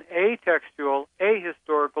is an atextual,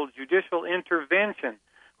 ahistorical judicial intervention,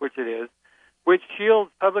 which it is, which shields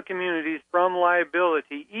public immunities from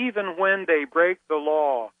liability even when they break the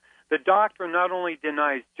law. The doctrine not only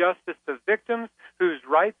denies justice to victims whose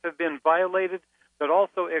rights have been violated, but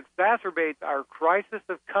also exacerbates our crisis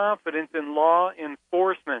of confidence in law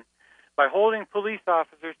enforcement. By holding police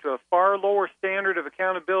officers to a far lower standard of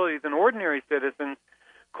accountability than ordinary citizens,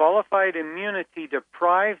 qualified immunity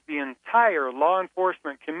deprives the entire law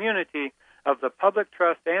enforcement community of the public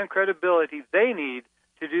trust and credibility they need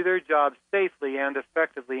to do their jobs safely and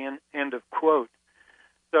effectively, end of quote.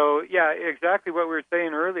 So, yeah, exactly what we were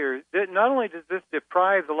saying earlier. Not only does this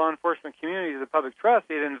deprive the law enforcement community of the public trust,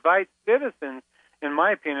 it invites citizens, in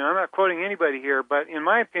my opinion, I'm not quoting anybody here, but in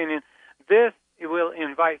my opinion, this will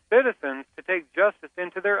invite citizens to take justice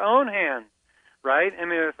into their own hands. Right? I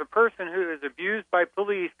mean, if a person who is abused by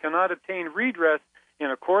police cannot obtain redress in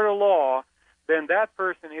a court of law, then that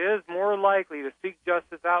person is more likely to seek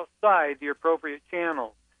justice outside the appropriate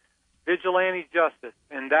channels. Vigilante justice,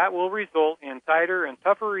 and that will result in tighter and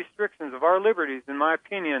tougher restrictions of our liberties, in my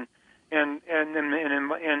opinion, and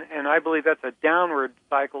I believe that's a downward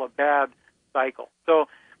cycle, a bad cycle. So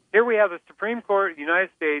here we have the Supreme Court of the United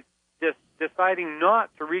States deciding not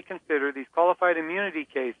to reconsider these qualified immunity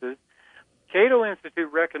cases. Cato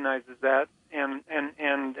Institute recognizes that, and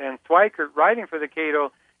Swikert, writing for the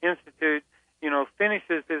Cato Institute,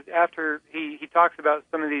 finishes after he talks about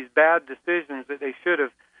some of these bad decisions that they should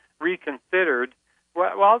have reconsidered.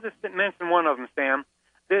 Well, I'll just mention one of them, Sam.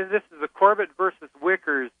 This is the Corbett versus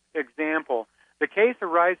Wickers example. The case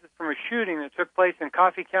arises from a shooting that took place in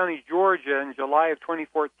Coffee County, Georgia in July of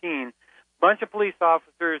 2014. A bunch of police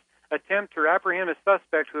officers attempt to apprehend a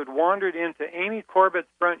suspect who had wandered into Amy Corbett's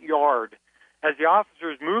front yard. As the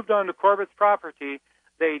officers moved onto Corbett's property,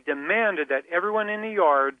 they demanded that everyone in the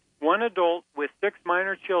yard, one adult with 6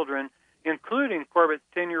 minor children, including Corbett's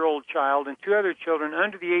 10-year-old child and 2 other children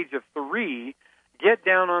under the age of 3, get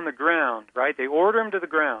down on the ground, right? They order them to the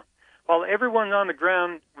ground. While everyone on the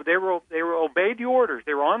ground, they were obeyed the orders.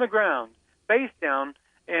 They were on the ground, face down,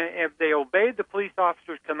 and they obeyed the police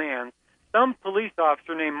officer's commands. Some police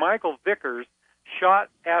officer named Michael Vickers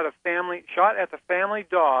shot at the family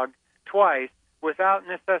dog twice without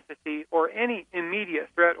necessity or any immediate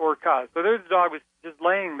threat or cause. So there's the dog was just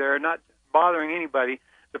laying there, not bothering anybody.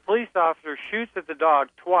 The police officer shoots at the dog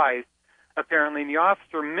twice. apparently, and the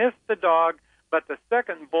officer missed the dog, but the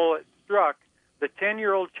second bullet struck the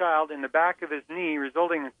 10-year-old child in the back of his knee,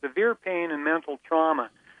 resulting in severe pain and mental trauma.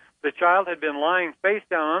 The child had been lying face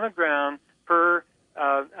down on the ground per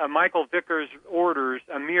Michael Vickers' orders,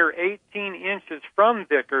 a mere 18 inches from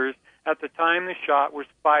Vickers at the time the shot was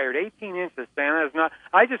fired. 18 inches, Sam. That is not.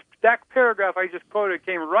 That paragraph I just quoted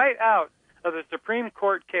came right out of the Supreme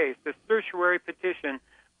Court case, the certiorari petition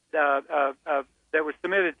that was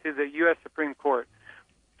submitted to the U.S. Supreme Court.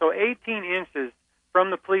 So 18 inches from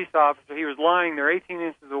the police officer. He was lying there 18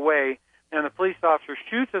 inches away, and the police officer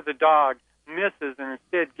shoots at the dog, misses, and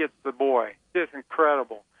instead gets the boy. Just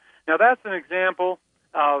incredible. Now, that's an example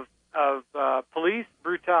of police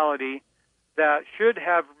brutality that should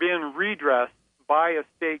have been redressed by a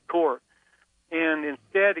state court. And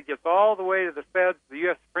instead, it gets all the way to the feds, the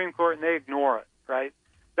U.S. Supreme Court, and they ignore it, right?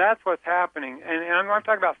 That's what's happening. And I'm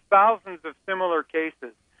talking about thousands of similar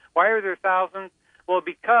cases. Why are there thousands? Well,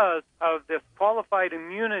 because of this qualified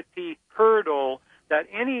immunity hurdle that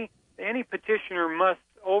any petitioner must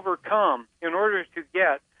overcome in order to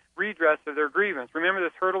get redress of their grievance. Remember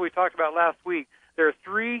this hurdle we talked about last week? There are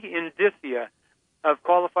 3 indicia of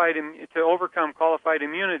to overcome qualified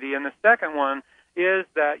immunity, and the second one is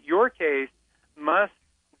that your case must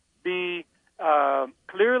be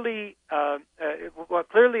clearly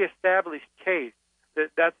established case.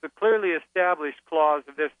 That's the clearly established clause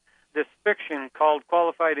of this fiction called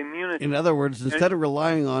qualified immunity. In other words, instead of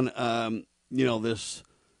relying on this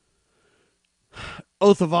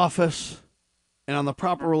oath of office and on the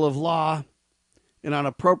proper rule of law and on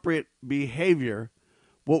appropriate behavior,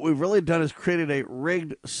 what we've really done is created a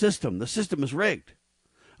rigged system. The system is rigged.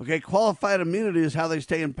 Okay, qualified immunity is how they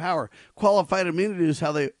stay in power. Qualified immunity is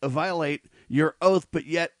how they violate your oath, but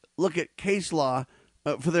yet look at case law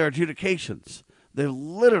for their adjudications. They've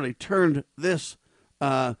literally turned this,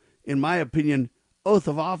 in my opinion, oath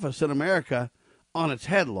of office in America on its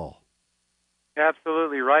head, Lowell.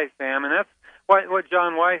 Absolutely right, Sam. And that's what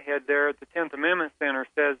John Whitehead there at the 10th Amendment Center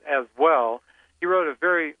says as well. He wrote a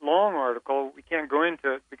very long article. We can't go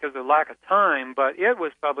into it because of lack of time, but it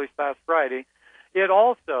was published last Friday. It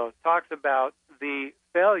also talks about the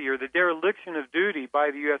failure, the dereliction of duty by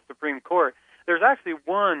the U.S. Supreme Court. There's actually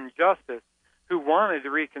one justice who wanted to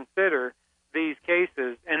reconsider these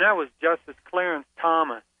cases, and that was Justice Clarence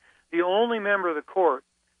Thomas, the only member of the court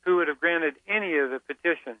who would have granted any of the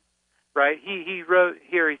petitions, right? He wrote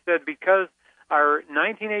here, he said, because our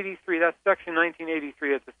 1983, that's Section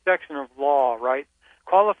 1983, it's a section of law, right?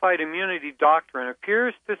 Qualified immunity doctrine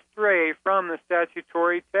appears to stray from the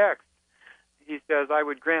statutory text. He says, I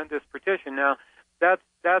would grant this petition. Now,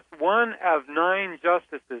 that's one of 9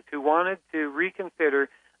 justices who wanted to reconsider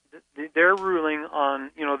their ruling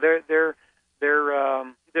on,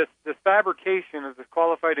 this fabrication of the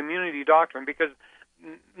qualified immunity doctrine, because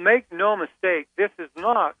make no mistake, this is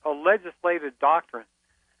not a legislated doctrine.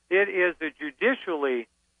 It is a judicially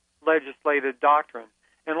legislated doctrine.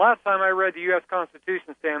 And last time I read the U.S.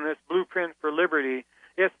 Constitution, Sam, this blueprint for liberty,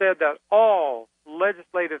 it said that all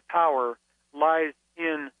legislative power lies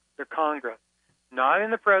in the Congress, not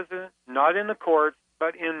in the president, not in the courts,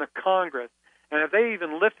 but in the Congress. And if they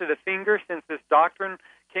even lifted a finger since this doctrine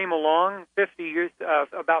came along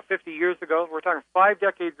about 50 years ago, we're talking 5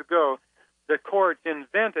 decades ago, the courts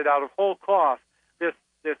invented out of whole cloth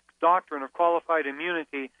this doctrine of qualified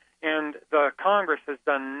immunity, and the Congress has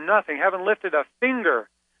done nothing, haven't lifted a finger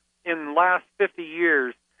in the last 50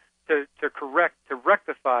 years to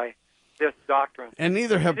rectify this doctrine. And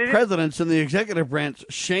neither have presidents in the executive branch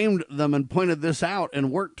shamed them and pointed this out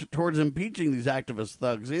and worked towards impeaching these activist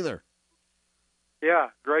thugs either. Yeah,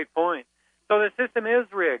 great point. So the system is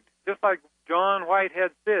rigged, just like John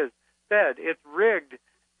Whitehead said. It's rigged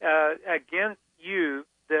against you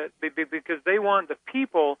because they want the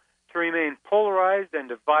people to remain polarized and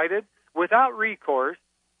divided without recourse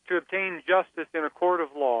to obtain justice in a court of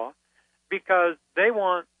law, because they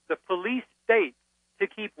want the police state to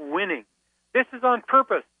keep winning. This is on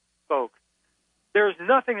purpose, folks. There's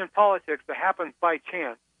nothing in politics that happens by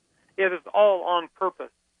chance. It is all on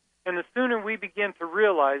purpose. And the sooner we begin to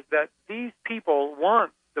realize that these people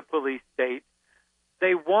want the police state,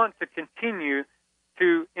 they want to continue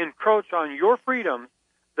to encroach on your freedoms,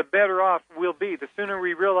 the better off we'll be. The sooner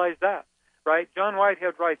we realize that, right? John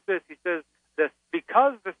Whitehead writes this. He says that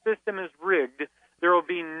because the system is rigged, there will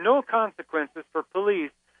be no consequences for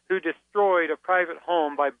police who destroyed a private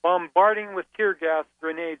home by bombarding with tear gas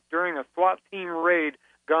grenades during a SWAT team raid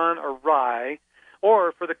gone awry,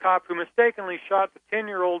 or for the cop who mistakenly shot the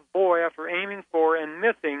 10-year-old boy after aiming for and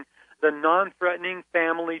missing the non-threatening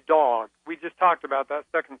family dog. We just talked about that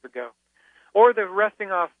seconds ago. or the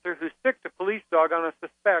arresting officer who sicked a police dog on a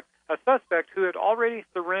suspect who had already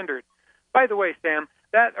surrendered. By the way, Sam,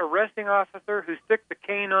 that arresting officer who sicked the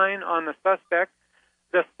canine on the suspect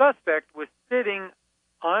was sitting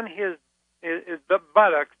on his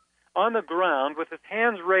buttocks on the ground with his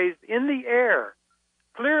hands raised in the air,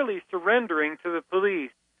 clearly surrendering to the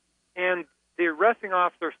police. And the arresting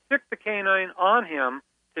officer sicked the canine on him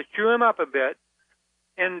to chew him up a bit.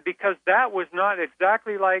 And because that was not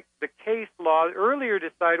exactly like the case law earlier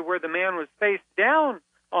decided, where the man was face down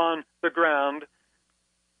on the ground,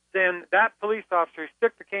 then that police officer who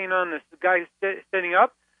sicked the canine, this guy standing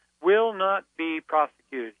up, will not be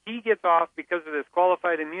prosecuted. He gets off because of this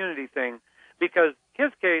qualified immunity thing, because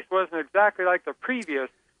his case wasn't exactly like the previous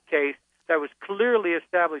case that was clearly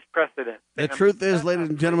established precedent. The truth is, ladies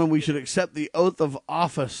and gentlemen, we should accept the oath of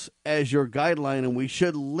office as your guideline, and we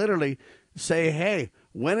should literally say, hey,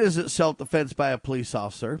 when is it self-defense by a police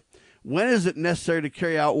officer? When is it necessary to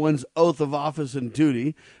carry out one's oath of office and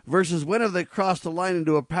duty versus when have they crossed the line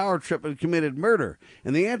into a power trip and committed murder?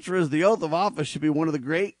 And the answer is the oath of office should be one of the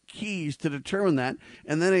great keys to determine that.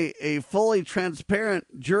 And then a fully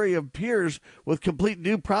transparent jury of peers with complete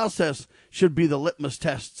due process should be the litmus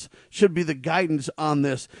tests, should be the guidance on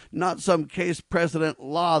this, not some case precedent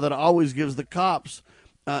law that always gives the cops,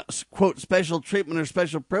 quote, special treatment or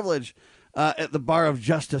special privilege at the bar of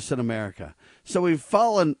justice in America. So we've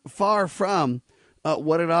fallen far from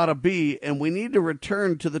what it ought to be, and we need to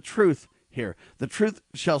return to the truth here. The truth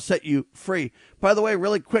shall set you free. By the way,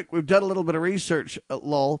 really quick, we've done a little bit of research,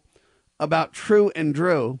 Lowell, about True and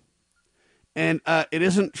Drew, and it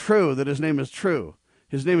isn't true that his name is True.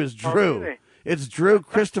 His name is Drew. Oh, really? It's Drew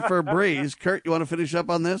Christopher Breeze. Kurt, you want to finish up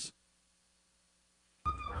on this?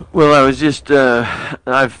 Well, I was just,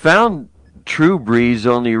 I've found True Breeze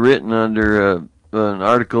only written under an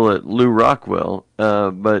article at Lou Rockwell,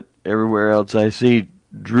 but everywhere else I see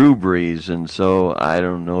Drew Breeze, and so I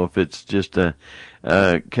don't know if it's just a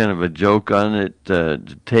kind of a joke on it to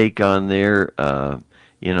take on there. I'm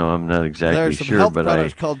not exactly There's some sure, health but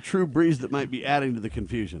products called True Breeze that might be adding to the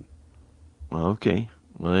confusion. Okay.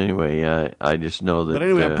 Well, anyway, I just know that. But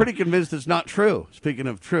anyway, I'm pretty convinced it's not true. Speaking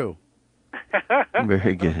of true.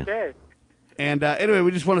 Very good. Okay. And anyway,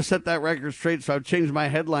 we just want to set that record straight, so I've changed my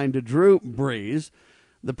headline to Drew Breeze.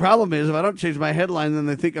 The problem is, if I don't change my headline, then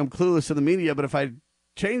they think I'm clueless in the media, but if I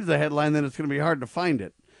change the headline, then it's going to be hard to find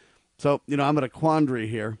it. So, I'm in a quandary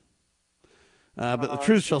here. But the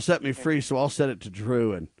truth shall set me free, so I'll set it to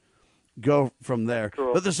Drew and go from there.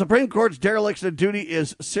 Cool. But the Supreme Court's dereliction of duty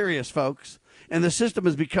is serious, folks. And the system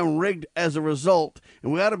has become rigged as a result,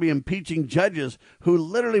 and we ought to be impeaching judges who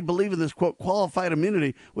literally believe in this, quote, qualified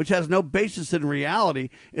immunity, which has no basis in reality.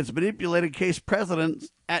 It's manipulated case precedents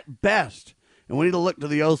at best. And we need to look to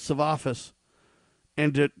the oaths of office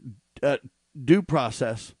and to due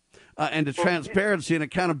process and to transparency and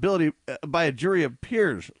accountability by a jury of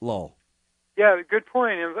peers, Lowell. Yeah, good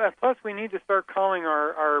point. And plus, we need to start calling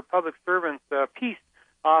our public servants peace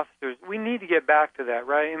officers. We need to get back to that,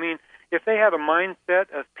 right? I mean, if they had a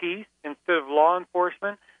mindset of peace instead of law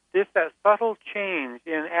enforcement, that subtle change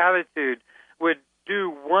in attitude would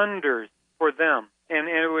do wonders for them, and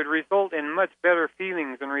it would result in much better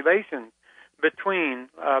feelings and relations between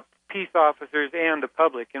peace officers and the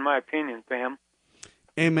public, in my opinion, Sam.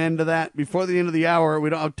 Amen to that. Before the end of the hour, we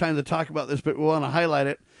don't have time to talk about this, but we want to highlight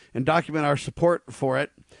it and document our support for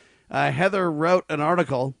it. Heather wrote an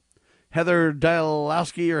article, Heather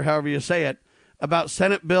Dialowski, or however you say it, about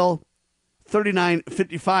Senate Bill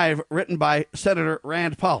 3955, written by Senator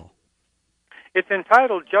Rand Paul. It's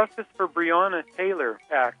entitled Justice for Breonna Taylor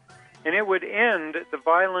Act, and it would end the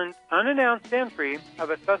violent, unannounced entry of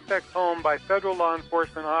a suspect's home by federal law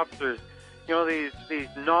enforcement officers. These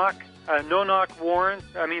no-knock warrants,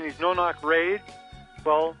 these no-knock raids.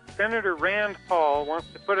 Well, Senator Rand Paul wants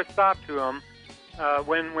to put a stop to them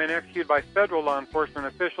when executed by federal law enforcement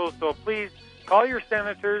officials. So please call your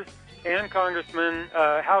senators and congressmen,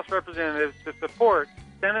 House representatives, to support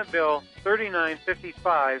Senate Bill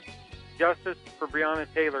 3955, Justice for Breonna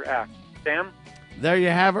Taylor Act. Sam? There you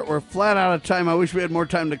have it. We're flat out of time. I wish we had more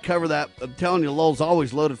time to cover that. I'm telling you, Lowell's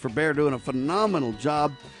always loaded for bear, doing a phenomenal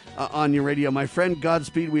job on your radio. My friend,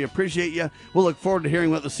 Godspeed. We appreciate you. We'll look forward to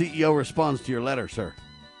hearing what the CEO responds to your letter, sir.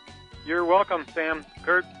 You're welcome, Sam.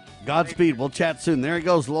 Kurt? Godspeed. We'll chat soon. There he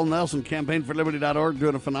goes, Lowell Nelson, CampaignForLiberty.org,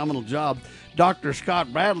 doing a phenomenal job. Dr.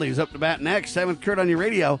 Scott Bradley is up to bat next. Sam and Kurt on your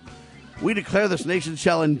radio. We declare this nation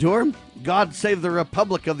shall endure. God save the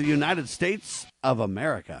Republic of the United States of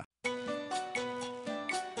America.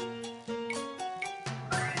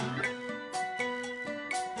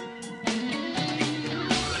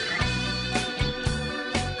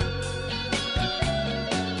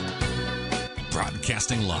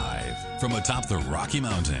 Broadcasting live from atop the Rocky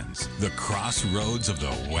Mountains, the crossroads of the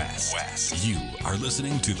West. You are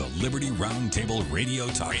listening to the Liberty Roundtable Radio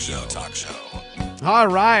Talk Show. All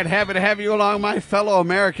right, happy to have you along, my fellow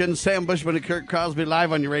Americans. Sam Bushman and Kurt Crosby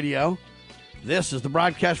live on your radio. This is the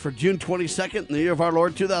broadcast for June 22nd in the year of our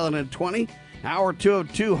Lord 2020. Hour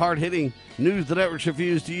 202, hard-hitting news the networks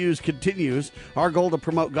refuse to use continues. Our goal to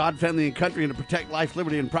promote God, family, and country and to protect life,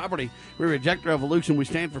 liberty, and property. We reject revolution. We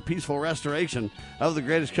stand for peaceful restoration of the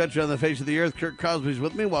greatest country on the face of the earth. Kurt Crosby's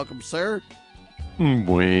with me. Welcome, sir.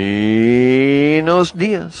 Buenos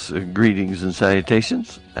dias. Greetings and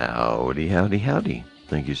salutations. Howdy, howdy, howdy.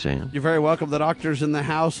 Thank you, Sam. You're very welcome. The doctor's in the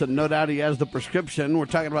house, and no doubt he has the prescription. We're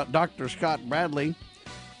talking about Dr. Scott Bradley.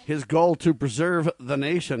 His goal to preserve the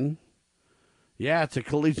nation. Yeah, it's a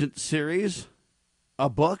collegiate series, a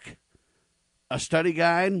book, a study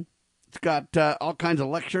guide. It's got all kinds of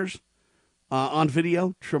lectures on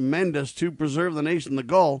video. Tremendous. To preserve the nation. The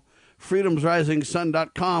goal,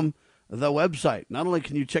 freedomsrisingsun.com, the website. Not only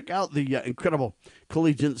can you check out the incredible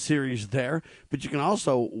collegiate series there, but you can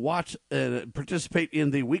also watch and participate in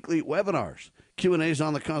the weekly webinars, Q&As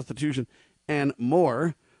on the Constitution, and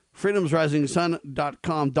more.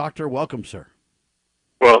 freedomsrisingsun.com. Doctor, welcome, sir.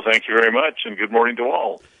 Well, thank you very much, and good morning to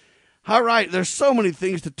all. All right, there's so many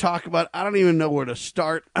things to talk about. I don't even know where to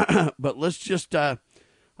start, but let's just, I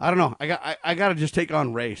don't know. I got to just take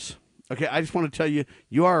on race. Okay, I just want to tell you,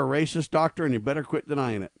 you are a racist, doctor, and you better quit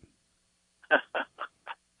denying it.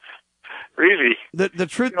 Really? The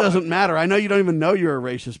truth doesn't matter. I know you don't even know you're a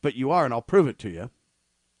racist, but you are, and I'll prove it to you.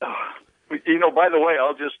 By the way,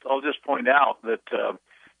 I'll just point out that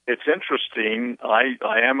it's interesting. I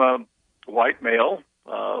am a white male,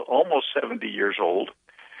 almost 70 years old,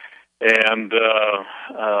 and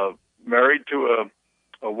married to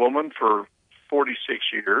a woman for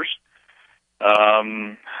 46 years, a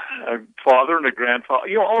father and a grandfather,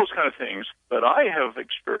 all those kind of things. But I have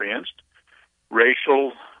experienced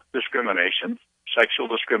racial discrimination, sexual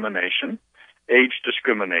discrimination, age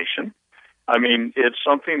discrimination. I mean, it's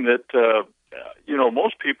something that,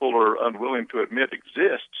 most people are unwilling to admit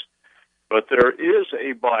exists, but there is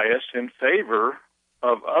a bias in favor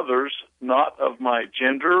of others, not of my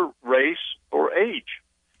gender, race, or age.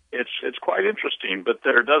 It's quite interesting, but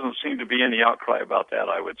there doesn't seem to be any outcry about that,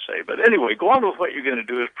 I would say. But anyway, go on with what you're going to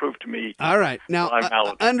do is prove to me. All right. Now,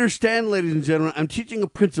 understand, ladies and gentlemen, I'm teaching a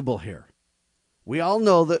principle here. We all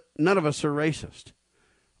know that none of us are racist,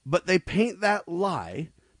 but they paint that lie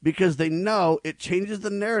because they know it changes the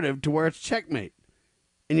narrative to where it's checkmate.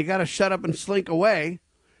 And you got to shut up and slink away,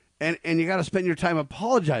 and you got to spend your time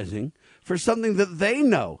apologizing for something that they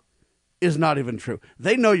know is not even true.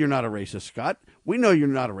 They know you're not a racist, Scott. We know you're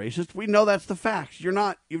not a racist. We know that's the facts. You're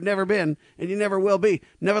not. You've never been, and you never will be.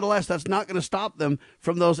 Nevertheless, that's not going to stop them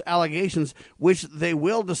from those allegations, which they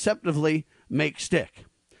will deceptively make stick.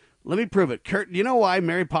 Let me prove it. Kurt, do you know why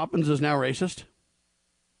Mary Poppins is now racist?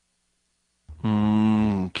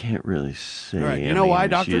 Can't really say. All right. You know why,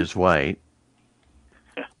 Doctor? She is white.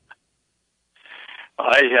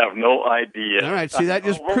 I have no idea. All right, see, that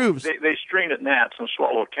just proves. They string at gnats and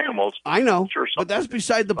swallow camels. I know, sure, but that's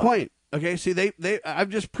beside the point. Okay, see, I've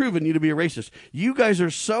just proven you to be a racist. You guys are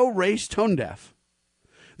so race tone deaf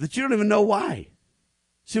that you don't even know why.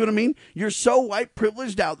 See what I mean? You're so white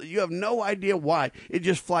privileged out that you have no idea why. It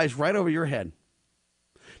just flies right over your head.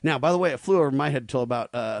 Now, by the way, it flew over my head till about,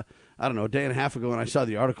 a day and a half ago when I saw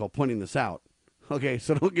the article pointing this out. Okay,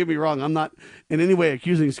 so don't get me wrong. I'm not in any way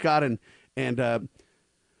accusing Scott and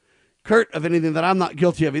Kurt of anything that I'm not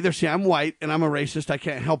guilty of either. See, I'm white and I'm a racist. I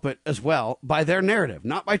can't help it as well by their narrative,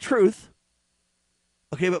 not by truth.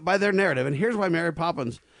 Okay, but by their narrative. And here's why Mary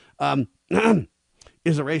Poppins is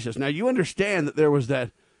a racist. Now, you understand that there was that,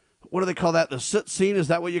 what do they call that? The soot scene? Is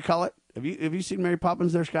that what you call it? Have you seen Mary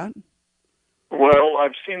Poppins there, Scott? Well,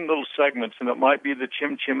 I've seen little segments, and it might be the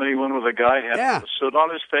chimney one where the guy had soot on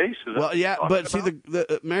his face. Well, yeah, but see,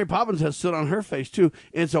 the Mary Poppins has soot on her face, too.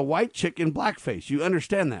 It's a white chick in blackface. You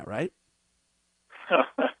understand that, right?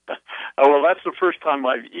 Well, that's the first time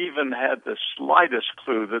I've even had the slightest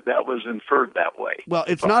clue that was inferred that way. Well,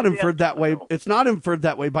 it's not inferred that way. It's not inferred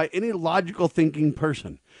that way by any logical thinking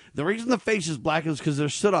person. The reason the face is black is because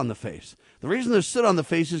there's soot on the face. The reason there's soot on the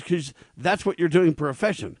face is because that's what you're doing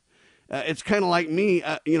profession. It's kind of like me,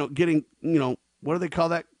 getting, what do they call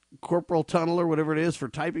that? Corporal tunnel or whatever it is for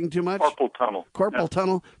typing too much? Corporal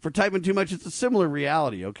tunnel for typing too much. It's a similar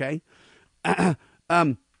reality, okay?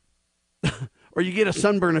 Or you get a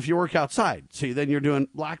sunburn if you work outside. See, then you're doing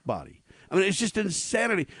black body. I mean, it's just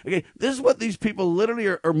insanity. Okay, this is what these people literally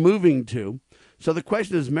are moving to. So the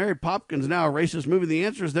question is, Mary Poppins now a racist movie? The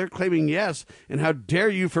answer is they're claiming yes, and how dare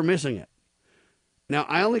you for missing it? Now,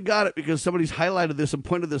 I only got it because somebody's highlighted this and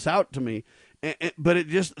pointed this out to me, but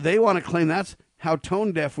they want to claim that's how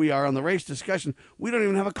tone deaf we are on the race discussion. We don't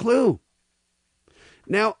even have a clue.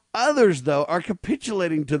 Now, others, though, are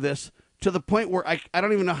capitulating to this to the point where I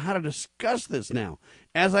don't even know how to discuss this now.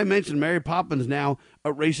 As I mentioned, Mary Poppins now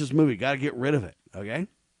a racist movie. Got to get rid of it, okay?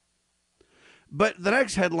 But the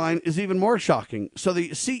next headline is even more shocking. So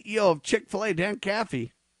the CEO of Chick-fil-A, Dan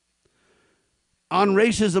Cathy, on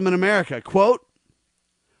racism in America, quote,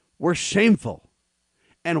 "We're shameful,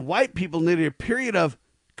 and white people need a period of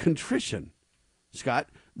contrition." Scott,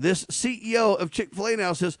 this CEO of Chick-fil-A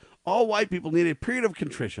now says all white people need a period of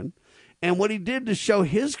contrition. And what he did to show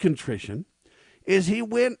his contrition is he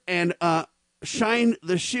went and shined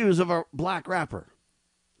the shoes of a black rapper.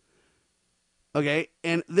 Okay,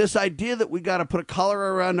 and this idea that we got to put a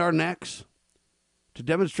collar around our necks to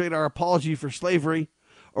demonstrate our apology for slavery,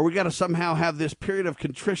 or we got to somehow have this period of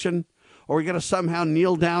contrition, or we got to somehow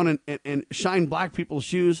kneel down and shine black people's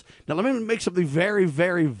shoes. Now, let me make something very,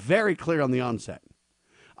 very, very clear on the onset.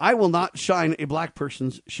 I will not shine a black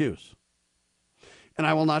person's shoes. And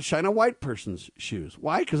I will not shine a white person's shoes.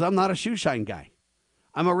 Why? Because I'm not a shoe shine guy.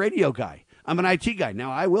 I'm a radio guy. I'm an IT guy.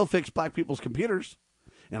 Now, I will fix black people's computers,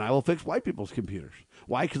 and I will fix white people's computers.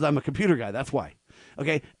 Why? Because I'm a computer guy. That's why.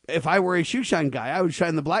 Okay, if I were a shoe shine guy, I would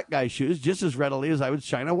shine the black guy's shoes just as readily as I would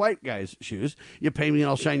shine a white guy's shoes. You pay me and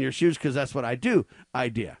I'll shine your shoes because that's what I do.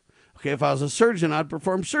 Idea. Okay, if I was a surgeon, I'd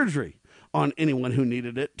perform surgery on anyone who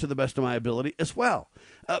needed it to the best of my ability as well.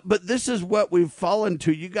 But this is what we've fallen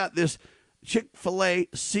to. You got this Chick-fil-A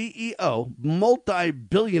CEO,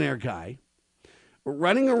 multi-billionaire guy,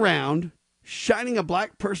 running around, shining a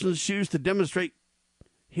black person's shoes to demonstrate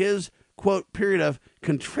his, quote, period of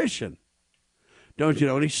contrition. Don't you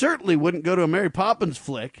know? And he certainly wouldn't go to a Mary Poppins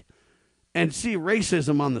flick and see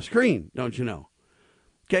racism on the screen, don't you know?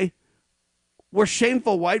 Okay? We're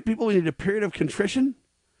shameful white people. We need a period of contrition.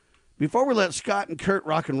 Before we let Scott and Kurt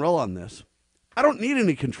rock and roll on this, I don't need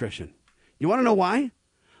any contrition. You want to know why?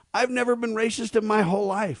 I've never been racist in my whole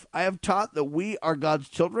life. I have taught that we are God's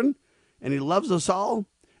children, and he loves us all,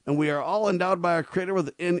 and we are all endowed by our Creator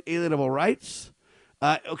with inalienable rights.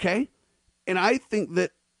 Okay? And I think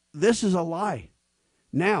that this is a lie.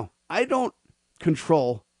 Now, I don't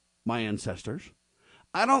control my ancestors.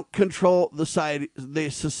 I don't control the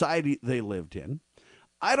society they lived in.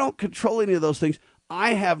 I don't control any of those things.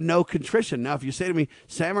 I have no contrition. Now, if you say to me,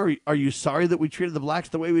 Sam, are you sorry that we treated the blacks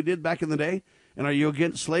the way we did back in the day? And are you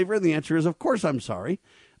against slavery? And the answer is, of course I'm sorry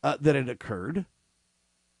that it occurred.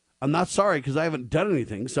 I'm not sorry because I haven't done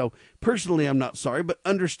anything. So personally, I'm not sorry, but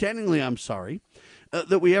understandingly, I'm sorry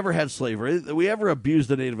that we ever had slavery, that we ever abused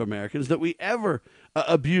the Native Americans, that we ever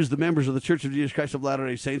abused the members of the Church of Jesus Christ of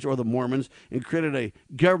Latter-day Saints or the Mormons and created a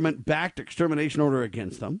government-backed extermination order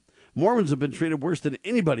against them. Mormons have been treated worse than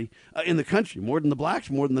anybody in the country, more than the blacks,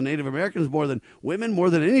 more than the Native Americans, more than women, more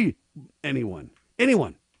than anyone.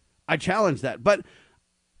 I challenge that. But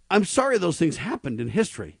I'm sorry those things happened in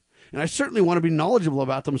history, and I certainly want to be knowledgeable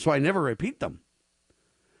about them so I never repeat them.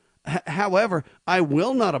 However, I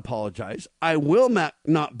will not apologize. I will not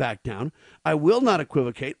back down. I will not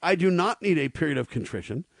equivocate. I do not need a period of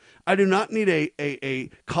contrition. I do not need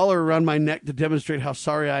a collar around my neck to demonstrate how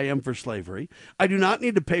sorry I am for slavery. I do not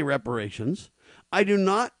need to pay reparations. I do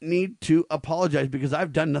not need to apologize because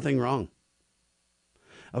I've done nothing wrong.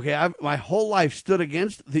 Okay, my whole life stood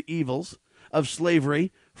against the evils of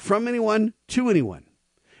slavery from anyone to anyone.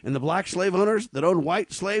 And the black slave owners that owned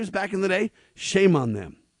white slaves back in the day, shame on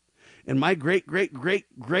them. And my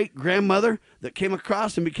great-great-great-great-grandmother that came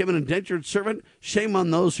across and became an indentured servant, shame on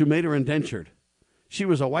those who made her indentured. She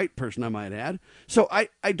was a white person, I might add. So I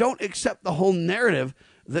don't accept the whole narrative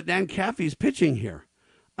that Dan Cathy's pitching here.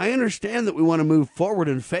 I understand that we want to move forward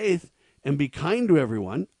in faith and be kind to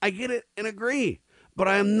everyone. I get it and agree. But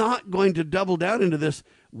I am not going to double down into this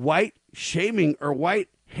white shaming or white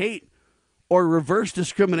hate or reverse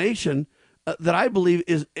discrimination that I believe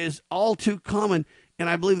is all too common. And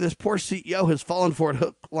I believe this poor CEO has fallen for it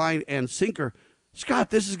hook, line, and sinker. Scott,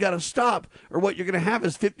 this has got to stop, or what you're going to have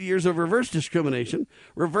is 50 years of reverse discrimination,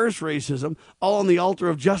 reverse racism, all on the altar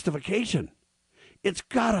of justification. It's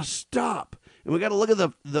got to stop. And we got to look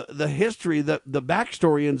at the history, the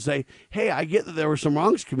backstory, and say, hey, I get that there were some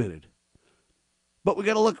wrongs committed. But we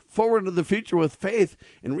got to look forward to the future with faith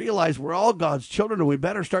and realize we're all God's children, and we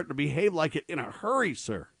better start to behave like it in a hurry,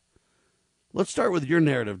 sir. Let's start with your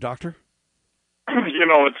narrative, Doctor. You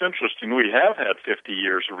know, it's interesting. We have had 50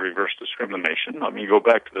 years of reverse discrimination. I mean, you go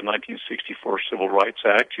back to the 1964 Civil Rights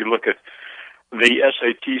Act. You look at the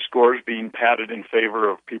SAT scores being padded in favor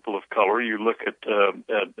of people of color. You look at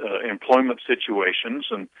employment situations,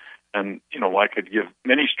 and you know, I could give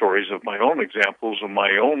many stories of my own examples of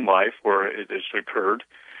my own life where it has occurred.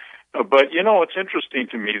 But, you know, it's interesting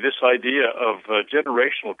to me, this idea of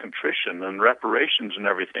generational contrition and reparations and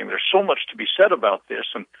everything. There's so much to be said about this,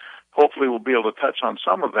 and hopefully we'll be able to touch on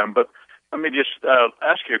some of them. But let me just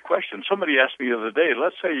ask you a question. Somebody asked me the other day,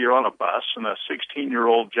 let's say you're on a bus and a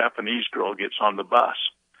 16-year-old Japanese girl gets on the bus.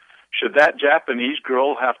 Should that Japanese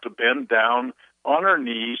girl have to bend down on her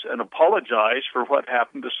knees and apologize for what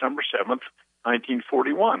happened December 7th,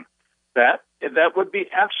 1941? That would be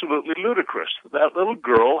absolutely ludicrous. That little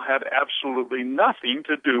girl had absolutely nothing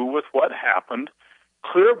to do with what happened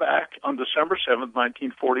clear back on December 7th,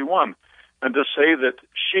 1941. And to say that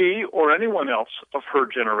she or anyone else of her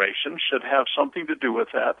generation should have something to do with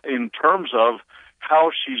that in terms of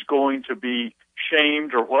how she's going to be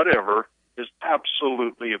shamed or whatever is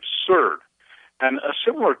absolutely absurd. And a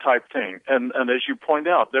similar type thing, and as you point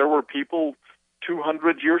out, there were people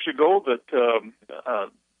 200 years ago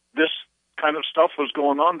that this kind of stuff was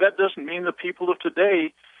going on. That doesn't mean the people of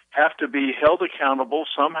today have to be held accountable,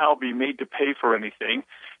 somehow be made to pay for anything,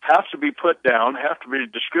 have to be put down, have to be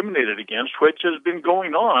discriminated against, which has been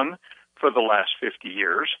going on for the last 50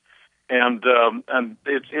 years. And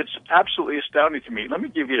it's absolutely astounding to me. Let me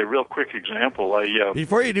give you a real quick example.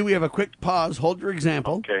 Before you do, we have a quick pause. Hold your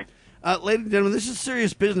example. Okay. Ladies and gentlemen, this is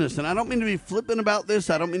serious business, and I don't mean to be flippant about this.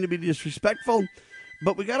 I don't mean to be disrespectful.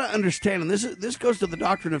 But we got to understand, and this goes to the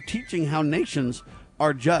doctrine of teaching how nations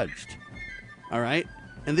are judged, all right?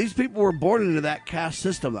 And these people were born into that caste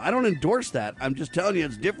system. I don't endorse that. I'm just telling you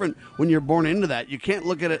it's different when you're born into that. You can't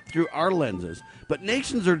look at it through our lenses. But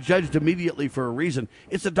nations are judged immediately for a reason.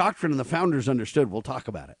 It's a doctrine, and the founders understood. We'll talk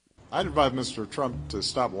about it. I'd advise Mr. Trump to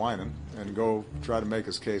stop whining and go try to make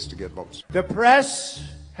his case to get votes. The press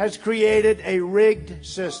has created a rigged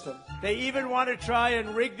system. They even want to try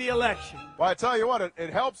and rig the election. Well, I tell you what, it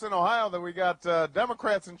helps in Ohio that we got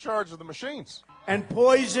Democrats in charge of the machines. And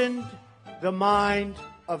poisoned the mind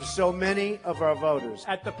of so many of our voters.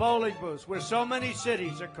 At the polling booths, where so many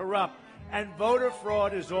cities are corrupt and voter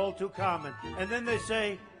fraud is all too common. And then they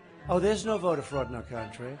say, oh, there's no voter fraud in our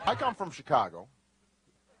country. I come from Chicago.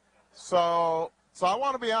 So I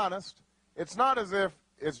want to be honest. It's not as if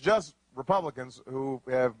it's just Republicans who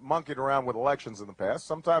have monkeyed around with elections in the past.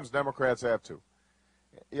 Sometimes Democrats have too.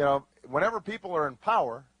 You know, whenever people are in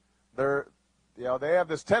power, they have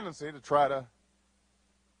this tendency to try to,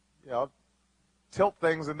 tilt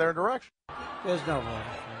things in their direction. There's no vote.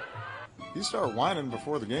 You start whining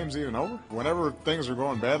before the game's even over. Whenever things are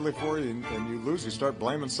going badly for you and you lose, you start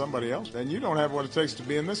blaming somebody else. Then you don't have what it takes to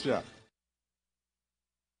be in this job.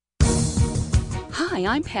 Hi,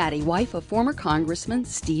 I'm Patty, wife of former Congressman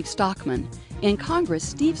Steve Stockman. In Congress,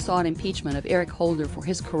 Steve sought impeachment of Eric Holder for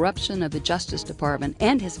his corruption of the Justice Department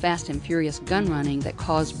and his fast and furious gun running that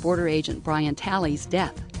caused border agent Brian Talley's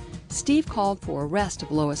death. Steve called for arrest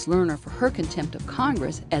of Lois Lerner for her contempt of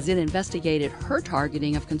Congress as it investigated her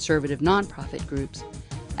targeting of conservative nonprofit groups.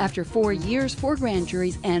 After 4 years, 4 grand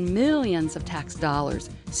juries, and millions of tax dollars,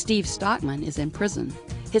 Steve Stockman is in prison.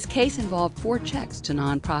 His case involved 4 checks to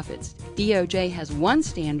nonprofits. DOJ has one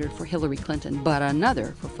standard for Hillary Clinton, but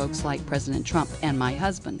another for folks like President Trump and my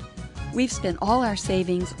husband. We've spent all our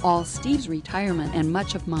savings, all Steve's retirement, and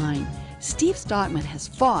much of mine. Steve Stockman has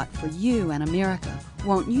fought for you and America.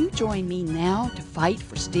 Won't you join me now to fight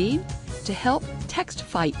for Steve? To help, text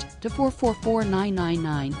FIGHT to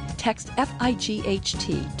 444-999. Text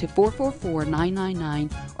FIGHT to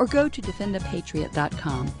 444-999 or go to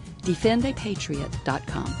defendapatriot.com.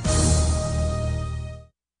 defendapatriot.com.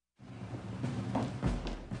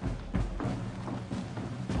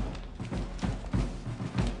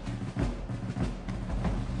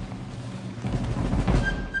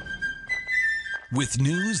 With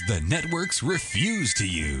news the networks refuse to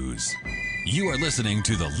use. You are listening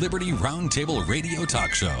to the Liberty Roundtable Radio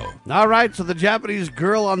Talk Show. All right, so the Japanese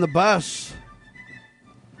girl on the bus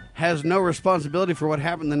has no responsibility for what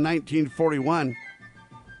happened in 1941.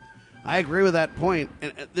 I agree with that point.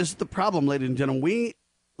 And this is the problem, ladies and gentlemen.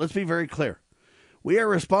 Let's be very clear. We are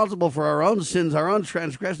responsible for our own sins, our own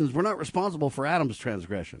transgressions. We're not responsible for Adam's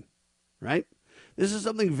transgression, right? This is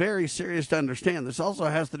something very serious to understand. This also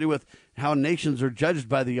has to do with how nations are judged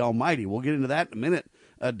by the Almighty. We'll get into that in a minute,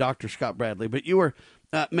 Dr. Scott Bradley. But you were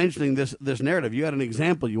mentioning this narrative. You had an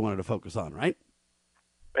example you wanted to focus on, right?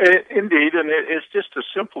 Indeed, and it's just a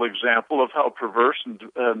simple example of how perverse and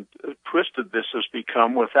twisted this has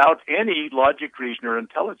become without any logic, reason, or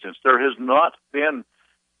intelligence. There has not been...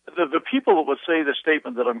 The people that would say the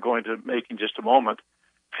statement that I'm going to make in just a moment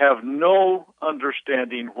have no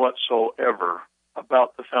understanding whatsoever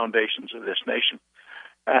about the foundations of this nation.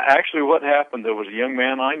 Actually, what happened, there was a young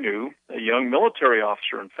man I knew, a young military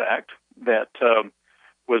officer, in fact, that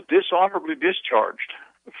was dishonorably discharged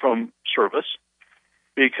from service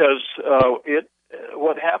because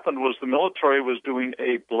what happened was the military was doing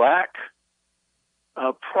a Black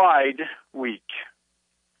Pride Week.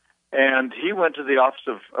 And he went to the Office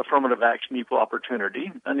of Affirmative Action, Equal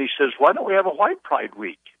Opportunity, and he says, why don't we have a White Pride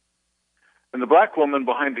Week? And the black woman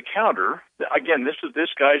behind the counter, again, this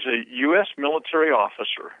guy's a U.S. military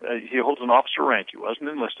officer. He holds an officer rank. He wasn't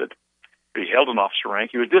enlisted, but he held an officer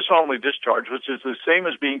rank. He was dishonorably discharged, which is the same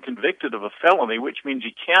as being convicted of a felony, which means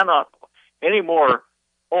he cannot anymore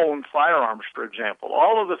own firearms, for example.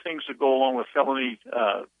 All of the things that go along with felony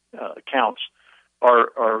counts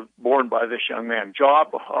are borne by this young man.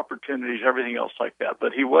 Job opportunities, everything else like that.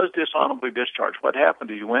 But he was dishonorably discharged. What happened?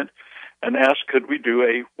 He went and asked, could we do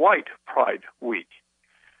a White Pride Week?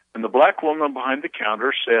 And the black woman behind the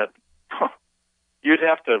counter said, you'd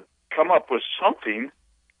have to come up with something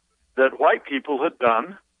that white people had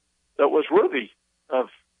done that was worthy of,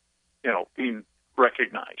 being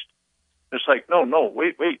recognized. It's like, no,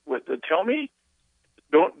 wait, tell me,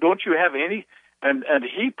 don't you have any? And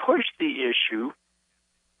he pushed the issue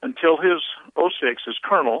until his 06, his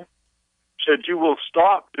colonel, said, you will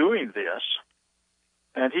stop doing this.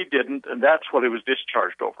 And he didn't, and that's what he was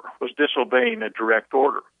discharged over, was disobeying a direct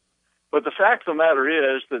order. But the fact of the matter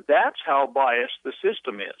is that that's how biased the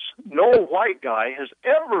system is. No white guy has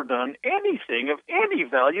ever done anything of any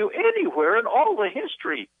value anywhere in all the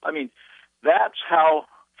history. I mean, that's how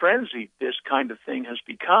frenzied this kind of thing has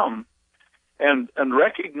become. And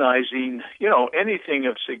recognizing, anything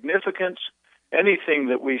of significance, anything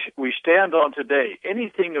that we stand on today,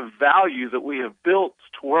 anything of value that we have built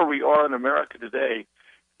to where we are in America today,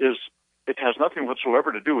 it has nothing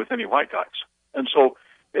whatsoever to do with any white guys. And so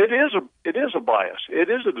it is a bias. It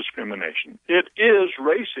is a discrimination. It is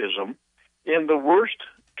racism in the worst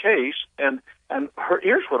case. And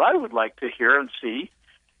here's what I would like to hear and see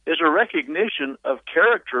is a recognition of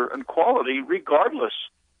character and quality regardless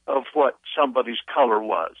of what somebody's color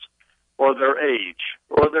was, or their age,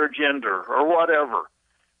 or their gender, or whatever.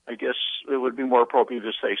 I guess it would be more appropriate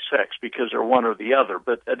to say sex because they're one or the other.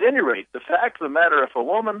 But at any rate, the fact of the matter, if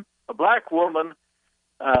a black woman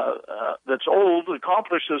that's old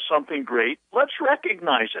accomplishes something great, let's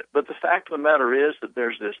recognize it. But the fact of the matter is that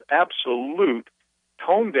there's this absolute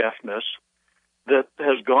tone deafness that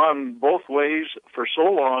has gone both ways for so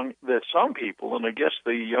long that some people, and I guess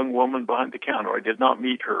the young woman behind the counter, I did not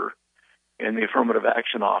meet her in the affirmative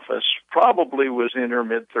action office, probably was in her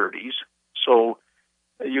mid-30s. So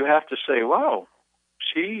you have to say, wow,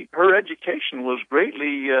 her education was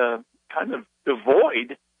greatly kind of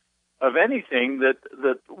devoid of anything that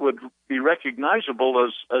would be recognizable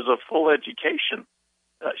as a full education.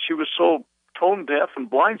 She was so tone deaf and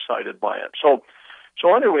blindsided by it. So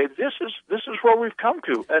anyway, this is where we've come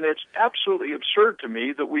to, and it's absolutely absurd to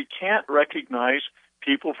me that we can't recognize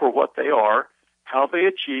people for what they are, how they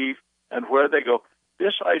achieve, and where they go.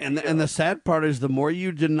 This idea, and the sad part is the more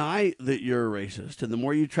you deny that you're a racist and the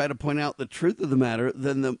more you try to point out the truth of the matter,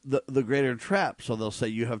 then the greater trap. So they'll say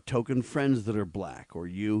you have token friends that are black or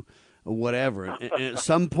you whatever. And at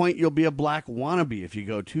some point you'll be a black wannabe if you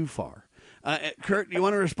go too far. Kurt, do you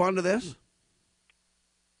want to respond to this?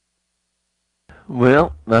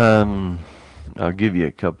 Well, I'll give you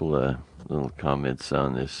a couple of little comments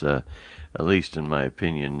on this, at least in my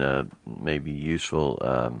opinion, may be useful.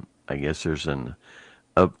 I guess there's an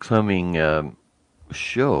upcoming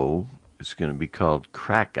show. It's going to be called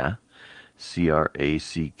Cracka,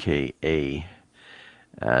 Cracka,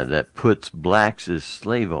 that puts blacks as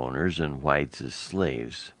slave owners and whites as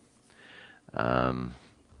slaves. That's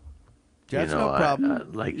no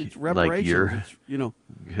problem. It's reparations.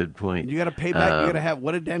 Good point. You got to pay back. You got to have.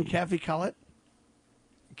 What did Dan Cathy call it?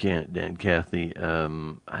 Dan Cathy.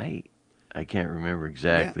 I can't remember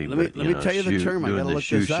exactly. Yeah, let me tell you the term. I got to look this up.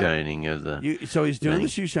 Shoe shining of the. So he's doing the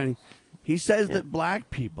shoe shining. He says that black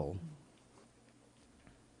people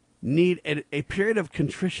need a period of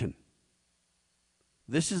contrition.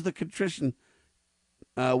 This is the contrition.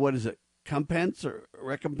 What is it? Recompense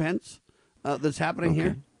that's happening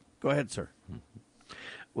here. Go ahead, sir.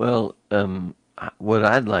 Well, what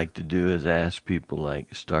I'd like to do is ask people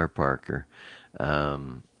like Star Parker,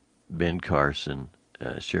 Ben Carson,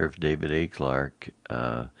 Sheriff David A. Clark,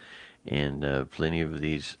 and plenty of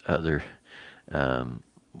these other,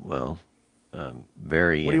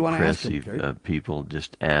 very impressive people.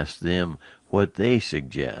 Just ask them what they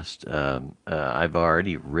suggest. I've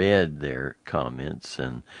already read their comments,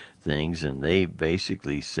 and things, and they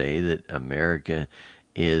basically say that America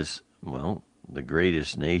is, well, the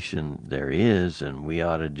greatest nation there is, and we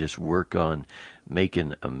ought to just work on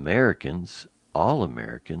making Americans, all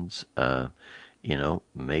Americans,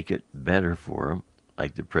 make it better for them,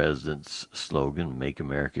 like the president's slogan, "Make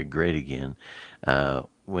America Great Again."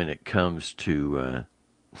 When it comes to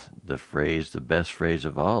the best phrase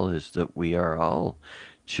of all is that we are all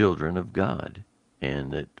children of God,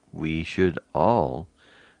 and that we should all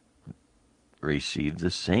receive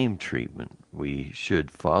the same treatment. We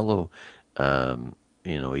should follow,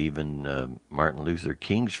 even Martin Luther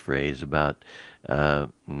King's phrase about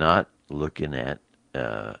not looking at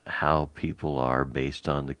how people are based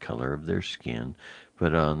on the color of their skin,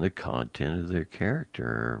 but on the content of their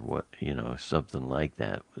character, or something like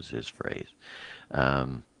that was his phrase.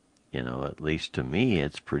 At least to me,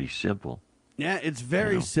 it's pretty simple. Yeah, it's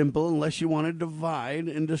very simple unless you want to divide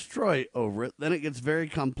and destroy over it. Then it gets very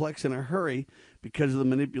complex in a hurry because of the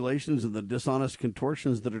manipulations and the dishonest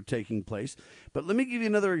contortions that are taking place. But let me give you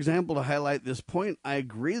another example to highlight this point. I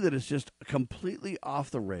agree that it's just completely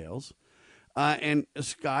off the rails. And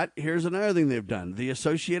Scott, here's another thing they've done. The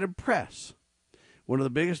Associated Press, one of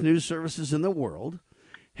the biggest news services in the world,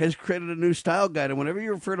 has created a new style guide. And whenever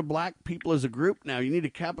you refer to black people as a group now, you need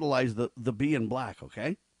to capitalize the B in black,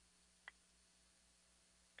 okay?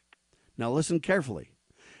 Now listen carefully.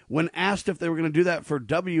 When asked if they were going to do that for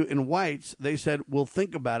W in whites, they said, "We'll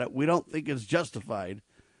think about it. We don't think it's justified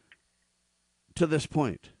to this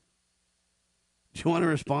point." Do you want to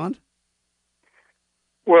respond?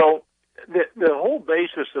 Well, the whole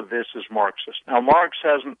basis of this is Marxist. Now, Marx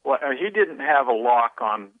he didn't have a lock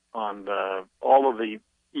on all of the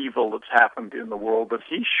evil that's happened in the world, but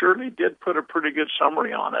he surely did put a pretty good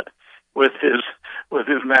summary on it with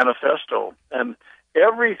his manifesto. And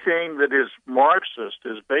everything that is Marxist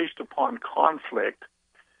is based upon conflict,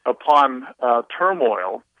 upon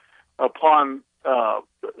turmoil, upon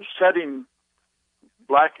setting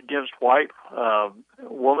black against white,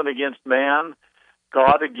 woman against man,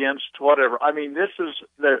 God against whatever. I mean, this is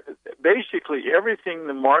basically everything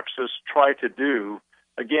the Marxists try to do.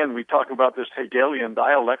 Again, we talk about this Hegelian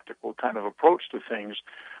dialectical kind of approach to things,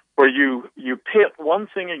 where you pit one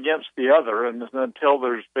thing against the other, and until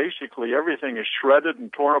there's basically everything is shredded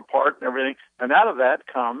and torn apart and everything, and out of that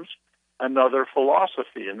comes another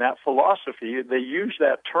philosophy. And that philosophy, they use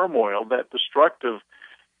that turmoil, that destructive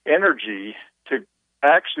energy, to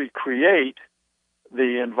actually create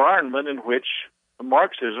the environment in which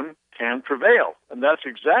Marxism can prevail. And that's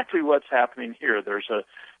exactly what's happening here. There's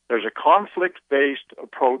a conflict-based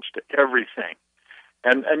approach to everything.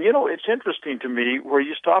 And it's interesting to me where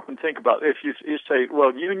you stop and think about, if you say,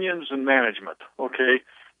 well, unions and management, okay,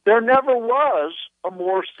 there never was a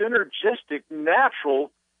more synergistic,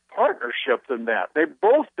 natural partnership than that. They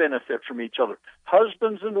both benefit from each other.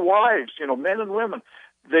 Husbands and wives, men and women,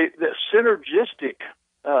 the synergistic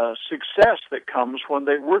success that comes when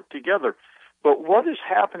they work together. But what is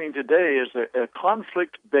happening today is a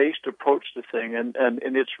conflict-based approach to thing, and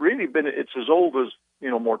it's really it's as old as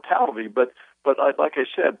mortality. But like I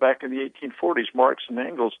said, back in the 1840s, Marx and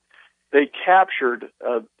Engels, they captured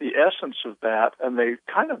the essence of that, and they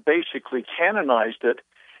kind of basically canonized it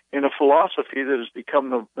in a philosophy that has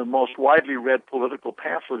become the most widely read political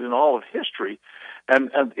pamphlet in all of history,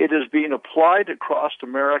 and it is being applied across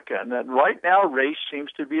America. And that right now, race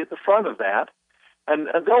seems to be at the front of that. And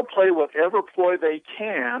they'll play whatever ploy they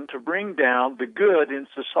can to bring down the good in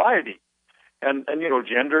society. And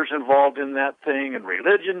gender's involved in that thing, and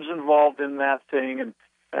religion's involved in that thing.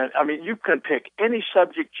 And I mean, you can pick any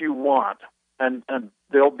subject you want, and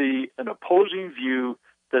there'll be an opposing view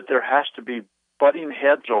that there has to be butting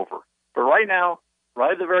heads over. But right now,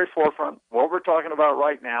 right at the very forefront, what we're talking about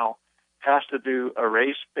right now has to do a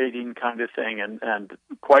race-baiting kind of thing. And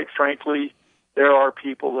quite frankly, there are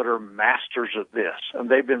people that are masters of this, and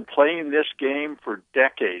they've been playing this game for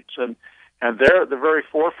decades, and they're at the very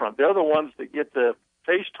forefront. They're the ones that get the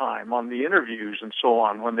FaceTime on the interviews and so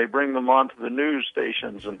on when they bring them onto the news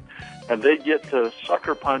stations, and they get to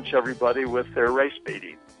sucker punch everybody with their race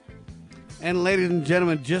baiting. And ladies and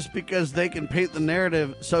gentlemen, just because they can paint the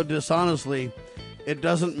narrative so dishonestly, it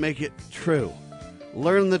doesn't make it true.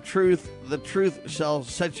 Learn the truth shall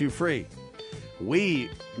set you free. We,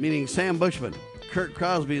 meaning Sam Bushman, Kurt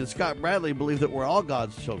Crosby, and Scott Bradley, believe that we're all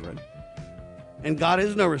God's children. And God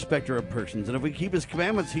is no respecter of persons. And if we keep his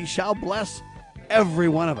commandments, he shall bless every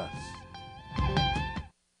one of us.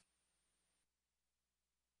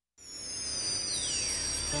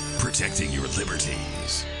 Protecting your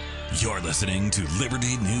liberties. You're listening to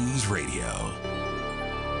Liberty News Radio.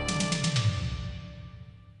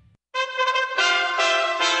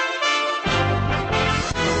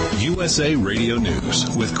 USA Radio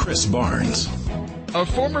News with Chris Barnes. A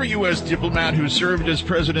former U.S. diplomat who served as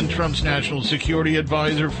President Trump's national security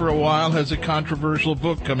advisor for a while has a controversial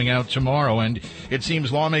book coming out tomorrow, and it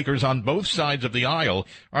seems lawmakers on both sides of the aisle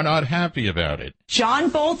are not happy about it. John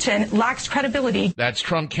Bolton lacks credibility. That's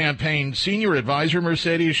Trump campaign senior advisor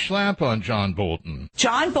Mercedes Schlapp on John Bolton.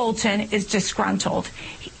 John Bolton is disgruntled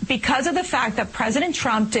because of the fact that President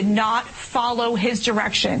Trump did not follow his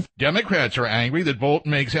direction. Democrats are angry that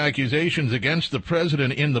Bolton makes accusations against the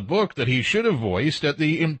president in the book that he should have voiced at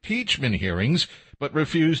the impeachment hearings, but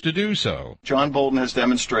refused to do so. John Bolton has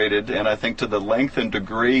demonstrated, and I think to the length and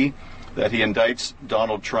degree that he indicts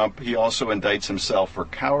Donald Trump, he also indicts himself for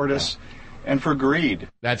cowardice and for greed.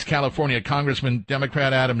 That's California Congressman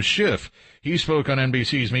Democrat Adam Schiff. He spoke on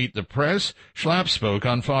NBC's Meet the Press. Schlapp spoke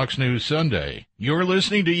on Fox News Sunday. You're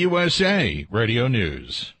listening to USA Radio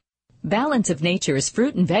News. Balance of Nature's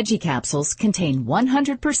fruit and veggie capsules contain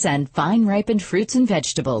 100% fine-ripened fruits and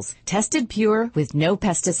vegetables, tested pure with no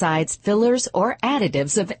pesticides, fillers, or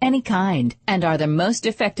additives of any kind, and are the most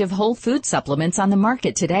effective whole food supplements on the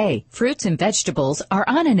market today. Fruits and vegetables are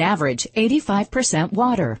on an average 85%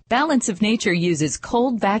 water. Balance of Nature uses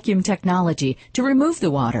cold vacuum technology to remove the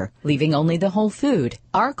water, leaving only the whole food.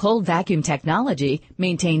 Our cold vacuum technology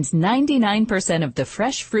maintains 99% of the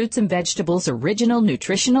fresh fruits and vegetables' original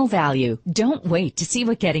nutritional value. Don't wait to see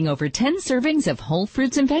what getting over 10 servings of whole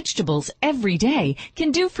fruits and vegetables every day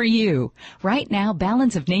can do for you. Right now,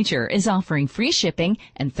 Balance of Nature is offering free shipping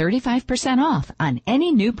and 35% off on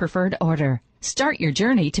any new preferred order. Start your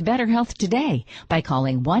journey to better health today by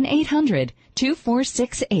calling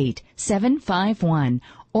 1-800-2468-751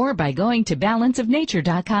 or by going to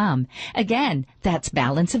balanceofnature.com. Again, that's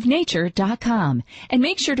balanceofnature.com. And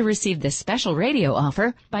make sure to receive this special radio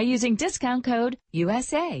offer by using discount code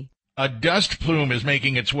USA. A dust plume is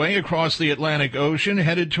making its way across the Atlantic Ocean,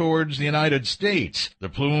 headed towards the United States. The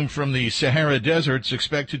plume from the Sahara Desert is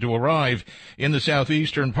expected to arrive in the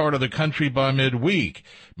southeastern part of the country by midweek.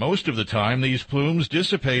 Most of the time, these plumes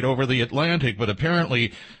dissipate over the Atlantic, but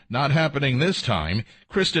apparently not happening this time.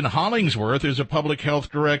 Kristen Hollingsworth is a public health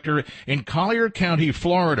director in Collier County,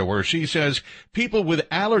 Florida, where she says people with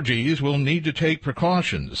allergies will need to take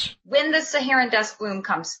precautions. When the Saharan dust plume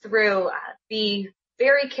comes through, be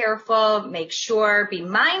very careful, make sure, be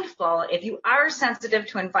mindful if you are sensitive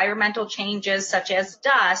to environmental changes such as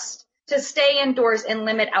dust, to stay indoors and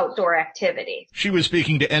limit outdoor activity. She was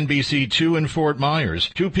speaking to NBC2 in Fort Myers.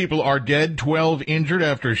 2 people are dead, 12 injured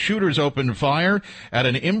after shooters opened fire at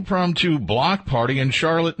an impromptu block party in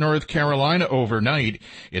Charlotte, North Carolina overnight.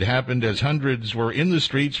 It happened as hundreds were in the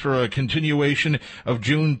streets for a continuation of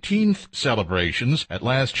Juneteenth celebrations. At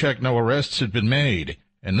last check, no arrests had been made.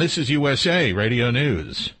 And this is USA Radio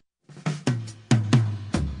News.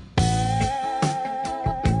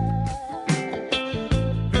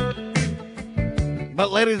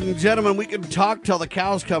 But ladies and gentlemen, we can talk till the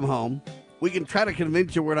cows come home. We can try to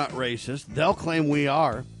convince you we're not racist. They'll claim we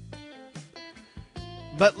are.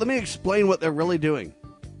 But let me explain what they're really doing.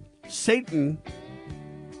 Satan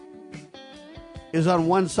is on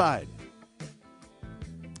one side.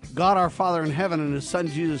 God our Father in heaven and his Son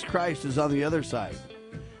Jesus Christ is on the other side.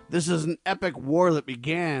 This is an epic war that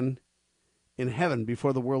began in heaven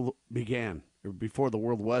before the world began, or before the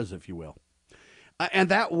world was, if you will. And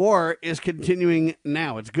that war is continuing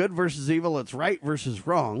now. It's good versus evil. It's right versus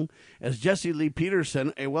wrong. As Jesse Lee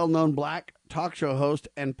Peterson, a well-known black talk show host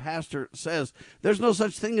and pastor, says, there's no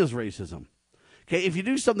such thing as racism. Okay, if you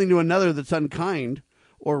do something to another that's unkind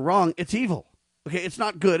or wrong, it's evil. Okay, it's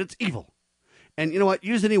not good, it's evil. And you know what?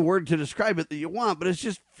 Use any word to describe it that you want, but it's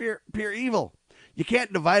just pure evil. You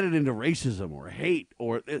can't divide it into racism or hate,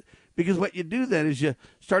 because what you do then is you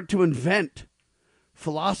start to invent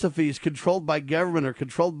philosophies controlled by government or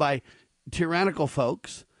controlled by tyrannical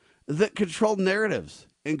folks that control narratives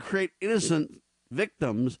and create innocent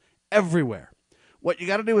victims everywhere. What you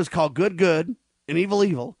got to do is call good good and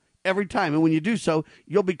evil every time. And when you do so,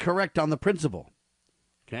 you'll be correct on the principle.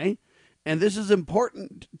 Okay? And this is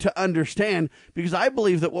important to understand because I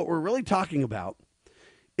believe that what we're really talking about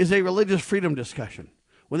is a religious freedom discussion.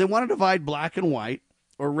 When they want to divide black and white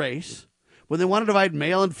or race, when they want to divide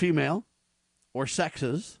male and female or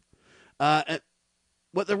sexes, what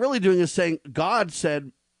they're really doing is saying God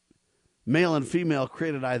said male and female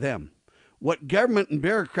created I them. What government and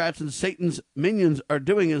bureaucrats and Satan's minions are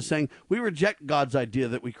doing is saying we reject God's idea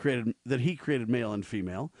that he created male and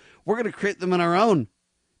female. We're going to create them in our own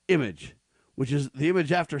image, which is the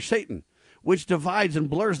image after Satan, which divides and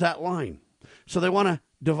blurs that line. So they want to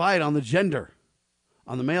divide on the gender,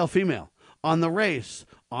 on the male-female, on the race,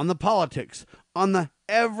 on the politics, on the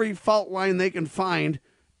every fault line they can find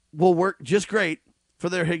will work just great for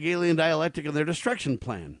their Hegelian dialectic and their destruction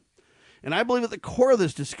plan. And I believe at the core of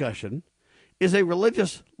this discussion is a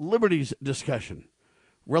religious liberties discussion.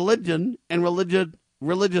 Religion and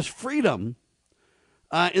religious freedom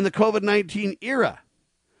in the COVID-19 era.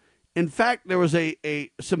 In fact, there was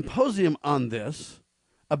a symposium on this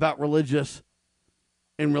about religion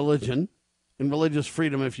and religious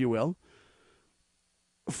freedom, if you will.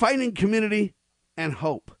 Finding community and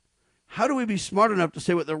hope. How do we be smart enough to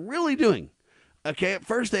say what they're really doing? Okay, at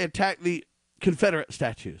first they attacked the Confederate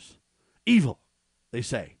statues. Evil, they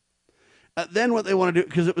say. Then what they want to do,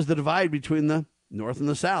 because it was the divide between the North and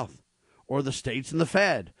the South, or the states and the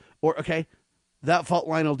Fed, or, okay, that fault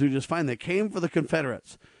line will do just fine. They came for the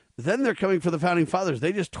Confederates. Then they're coming for the Founding Fathers.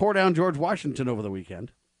 They just tore down George Washington over the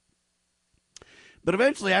weekend. But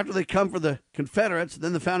eventually, after they come for the Confederates,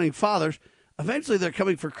 then the Founding Fathers, eventually they're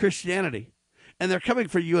coming for Christianity. And they're coming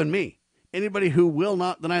for you and me. Anybody who will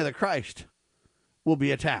not deny the Christ will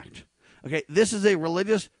be attacked. Okay, this is a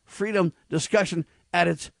religious freedom discussion at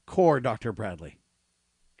its core, Dr. Bradley.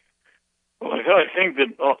 Well, I think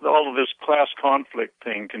that all of this class conflict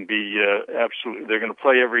thing can be absolutely, they're going to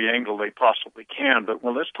play every angle they possibly can. But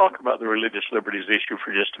well, let's talk about the religious liberties issue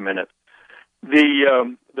for just a minute.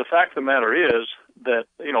 The fact of the matter is that,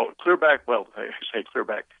 clear back,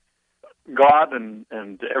 God and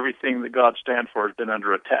everything that God stands for has been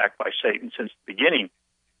under attack by Satan since the beginning.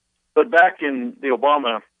 But back in the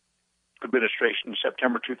Obama administration, in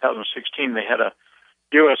September 2016, they had a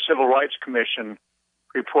U.S. Civil Rights Commission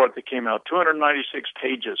report that came out, 296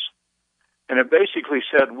 pages. And it basically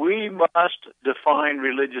said, we must define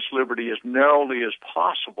religious liberty as narrowly as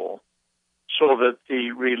possible so that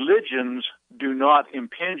the religions do not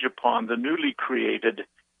impinge upon the newly created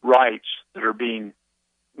rights that are being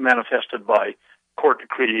manifested by court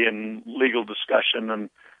decree and legal discussion and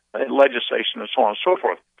legislation and so on and so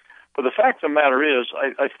forth. But the fact of the matter is,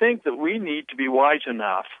 I think that we need to be wise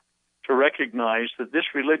enough to recognize that this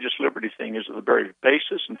religious liberty thing is at the very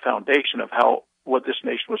basis and foundation of what this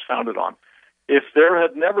nation was founded on. If there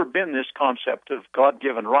had never been this concept of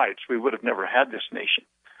God-given rights, we would have never had this nation.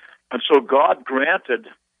 And so God granted,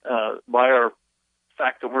 by our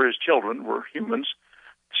fact that we're His children, we're humans,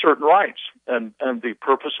 certain rights. And the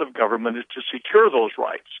purpose of government is to secure those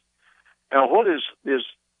rights. Now, what is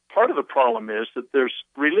part of the problem is that there's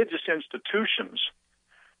religious institutions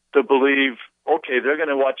to believe, okay, they're going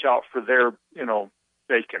to watch out for their,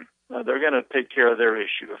 bacon. They're going to take care of their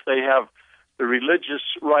issue. If they have the religious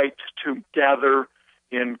right to gather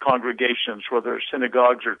in congregations, whether it's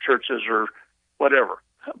synagogues or churches or whatever.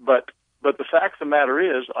 But the fact of the matter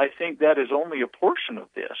is, I think that is only a portion of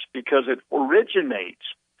this because it originates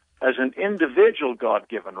as an individual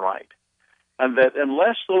God-given right. And that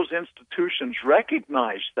unless those institutions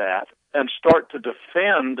recognize that and start to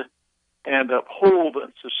defend and uphold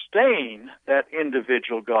and sustain that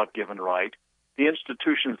individual God-given right, the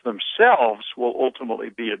institutions themselves will ultimately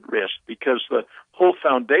be at risk because the whole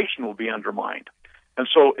foundation will be undermined. And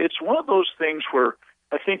so it's one of those things where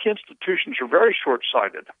I think institutions are very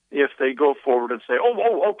short-sighted if they go forward and say,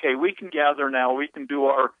 okay, we can gather now, we can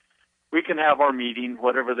have our meeting,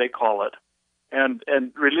 whatever they call it, and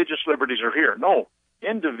religious liberties are here. No,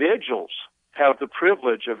 individuals have the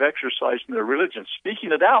privilege of exercising their religion,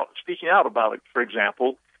 speaking out about it, for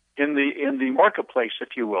example, in the marketplace, if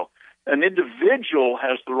you will. An individual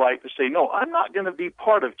has the right to say, no, I'm not going to be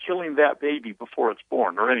part of killing that baby before it's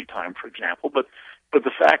born or any time, for example. But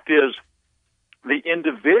the fact is, the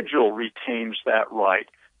individual retains that right.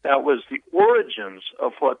 That was the origins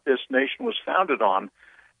of what this nation was founded on.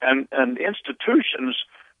 And institutions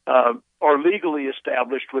are legally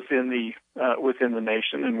established within the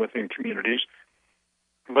nation and within communities.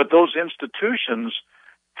 But those institutions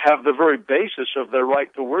have the very basis of their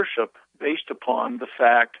right to worship based upon the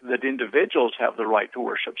fact that individuals have the right to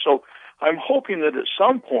worship. So I'm hoping that at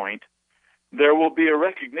some point there will be a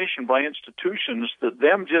recognition by institutions that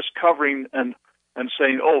them just covering and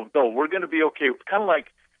saying, oh, no, we're going to be okay, kind of like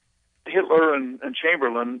Hitler and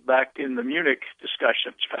Chamberlain back in the Munich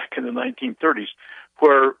discussions back in the 1930s,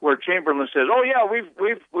 where Chamberlain says, oh yeah,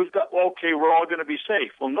 we've got, okay, we're all going to be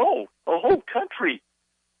safe. Well, no, the whole country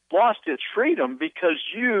lost its freedom because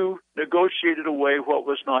you negotiated away what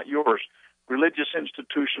was not yours. Religious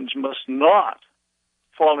institutions must not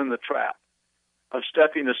fall in the trap of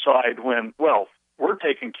stepping aside when, well, we're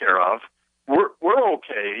taken care of, we're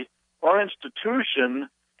okay, our institution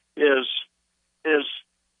is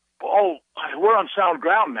we're on sound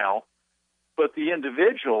ground now, but the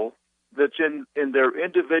individual that's in their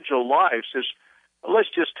individual lives is, let's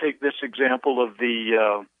just take this example of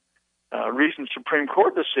the recent Supreme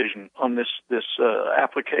Court decision on this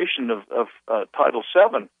application of Title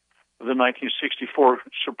VII of the 1964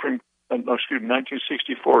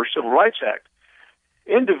 Civil Rights Act.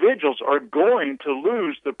 Individuals are going to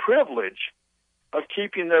lose the privilege of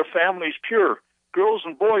keeping their families pure. Girls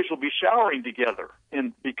and boys will be showering together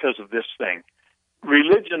because of this thing.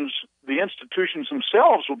 Religions, the institutions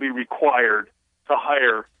themselves, will be required to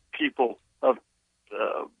hire people that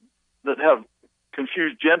have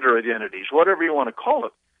confused gender identities, whatever you want to call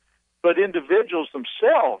it. But individuals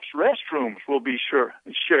themselves, restrooms will be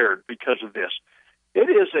shared because of this. It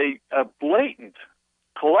is a blatant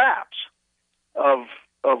collapse of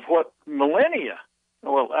what millennia,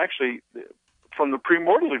 well, actually, from the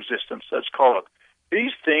primordial existence, let's call it.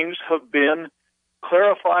 These things have been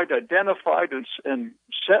clarified, identified, and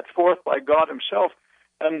set forth by God himself.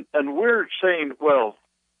 And we're saying, well,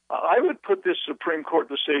 I would put this Supreme Court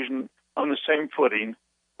decision on the same footing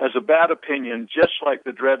as a bad opinion, just like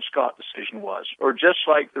the Dred Scott decision was, or just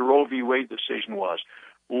like the Roe v. Wade decision was.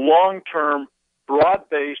 Long-term,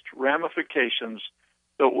 broad-based ramifications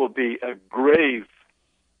that will be a grave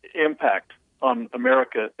impact on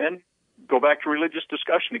America. And go back to religious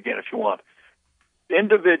discussion again if you want.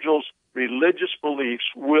 Individuals' religious beliefs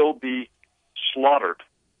will be slaughtered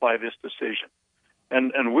by this decision.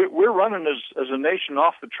 And we're running as a nation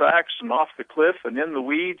off the tracks and off the cliff and in the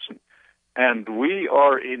weeds, and we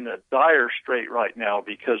are in a dire strait right now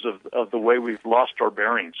because of the way we've lost our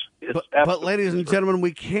bearings. But ladies and gentlemen,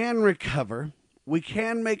 we can recover. We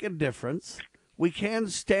can make a difference. We can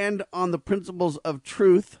stand on the principles of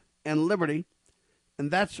truth and liberty, and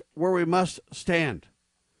that's where we must stand.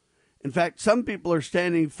 In fact, some people are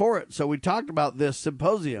standing for it. So we talked about this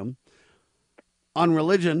symposium on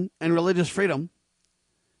religion and religious freedom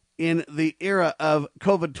in the era of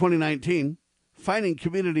COVID 2019, finding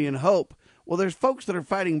community and hope. Well, there's folks that are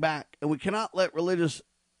fighting back, and we cannot let religious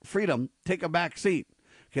freedom take a back seat.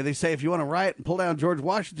 Okay, they say if you want to riot and pull down George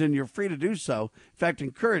Washington, you're free to do so. In fact,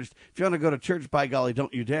 encouraged. If you want to go to church, by golly,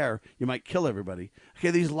 don't you dare. You might kill everybody.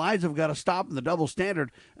 Okay, these lies have got to stop, and the double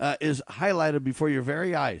standard is highlighted before your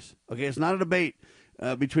very eyes. Okay, it's not a debate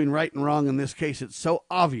between right and wrong in this case. It's so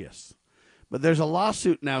obvious. But there's a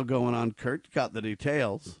lawsuit now going on, Kurt. Got the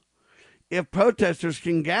details. If protesters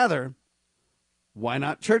can gather, why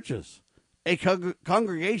not churches? A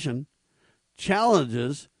congregation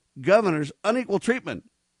challenges governor's unequal treatment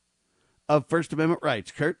of First Amendment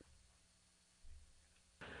rights. Kurt?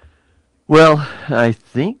 Well, I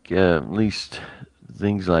think at least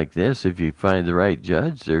things like this, if you find the right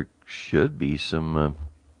judge, there should be some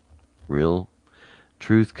real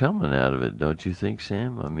truth coming out of it, don't you think,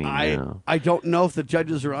 Sam? I mean, I don't know if the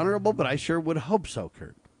judges are honorable, but I sure would hope so,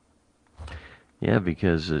 Kurt. Yeah,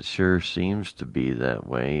 because it sure seems to be that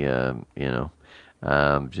way.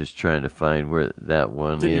 Just trying to find where that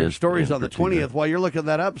one is. Your story's on the 20th. While you're looking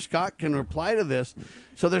that up, Scott can reply to this.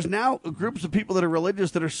 So there's now groups of people that are religious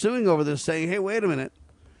that are suing over this, saying, hey, wait a minute.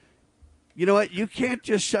 You know what? You can't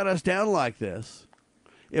just shut us down like this.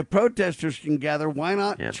 If protesters can gather, why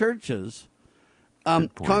not churches?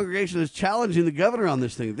 Congregation is challenging the governor on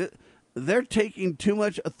this thing. They're taking too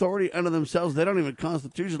much authority under themselves. They don't even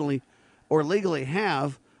constitutionally or legally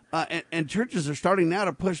have. And churches are starting now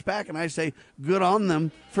to push back, and I say good on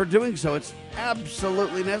them for doing so. It's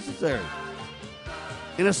absolutely necessary.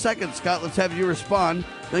 In a second, Scott, let's have you respond.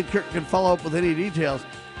 Then Kirk can follow up with any details.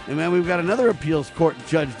 And, man, we've got another appeals court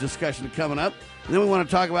judge discussion coming up. And then we want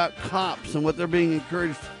to talk about cops and what they're being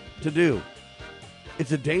encouraged to do.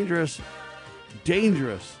 It's a dangerous,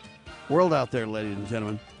 dangerous world out there, ladies and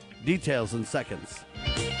gentlemen. Details in seconds.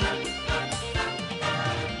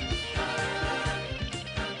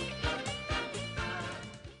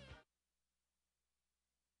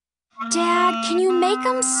 Dad, can you make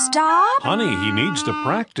him stop? Honey, he needs to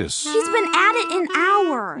practice. He's been at it an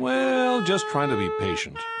hour. Well, just trying to be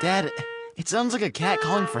patient. Dad, it sounds like a cat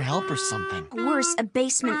calling for help or something. Worse, a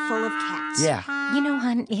basement full of cats. Yeah. You know,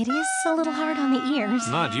 hon, it is a little hard on the ears.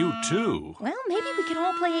 Not you, too. Well, maybe we can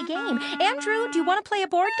all play a game. Andrew, do you want to play a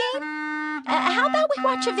board game? How about we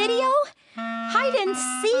watch a video? Hide and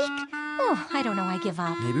seek? Oh, I don't know, I give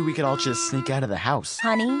up. Maybe we could all just sneak out of the house.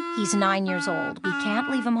 Honey, he's 9 years old. We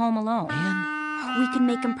can't leave him home alone. Man. We could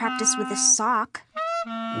make him practice with a sock.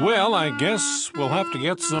 Well, I guess we'll have to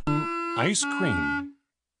get some ice cream.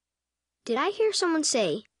 Did I hear someone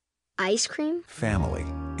say ice cream? Family.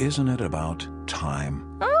 Isn't it about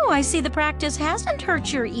time? Oh, I see the practice hasn't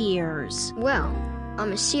hurt your ears. Well,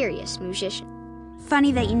 I'm a serious musician.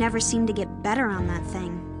 Funny that you never seem to get better on that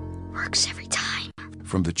thing. Works every time.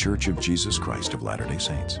 From the Church of Jesus Christ of Latter-day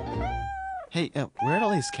Saints. Hey, where'd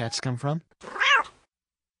all these cats come from?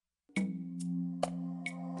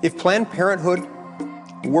 If Planned Parenthood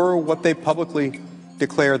were what they publicly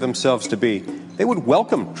declare themselves to be, they would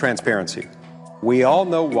welcome transparency. We all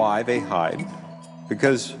know why they hide,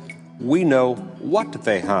 because we know what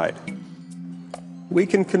they hide. We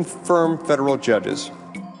can confirm federal judges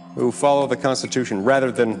who follow the Constitution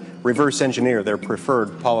rather than reverse engineer their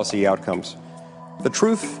preferred policy outcomes. The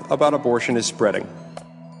truth about abortion is spreading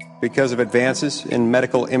because of advances in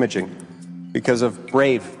medical imaging, because of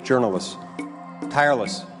brave journalists,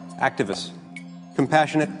 tireless activists,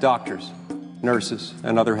 compassionate doctors, nurses,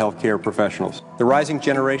 and other healthcare professionals. The rising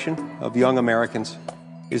generation of young Americans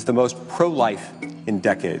is the most pro-life in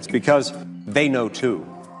decades because they know too.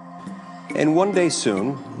 And one day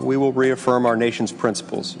soon, we will reaffirm our nation's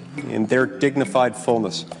principles in their dignified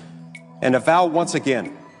fullness and avow once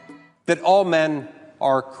again that all men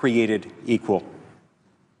are created equal.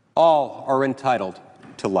 All are entitled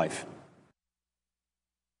to life.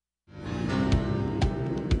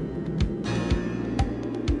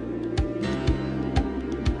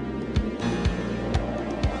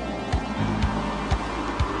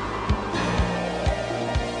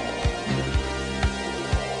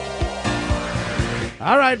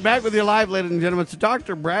 All right, back with you live, ladies and gentlemen. So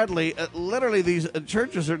Dr. Bradley, literally these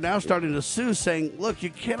churches are now starting to sue, saying, look, you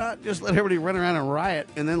cannot just let everybody run around and riot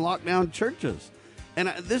and then lock down churches. And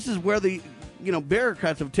this is where the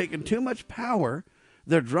bureaucrats have taken too much power.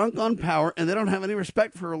 They're drunk on power, and they don't have any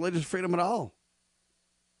respect for religious freedom at all.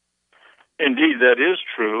 Indeed, that is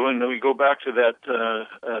true. And we go back to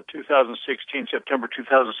that 2016, September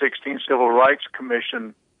 2016 Civil Rights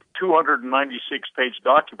Commission 296-page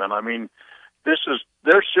document. I mean,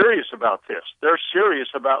 they're serious about this. They're serious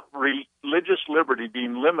about religious liberty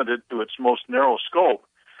being limited to its most narrow scope.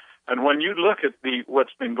 And when you look at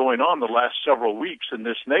what's been going on the last several weeks in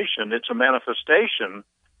this nation, it's a manifestation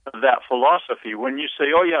of that philosophy. When you say,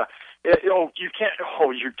 you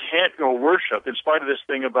can't go worship, in spite of this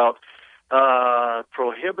thing about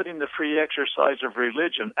prohibiting the free exercise of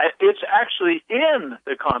religion. It's actually in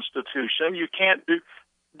the Constitution. You can't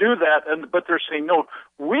do that, but they're saying, no,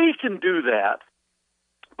 we can do that,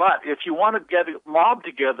 but if you want to get a mob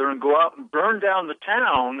together and go out and burn down the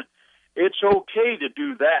town, it's okay to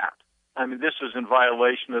do that. I mean, this is in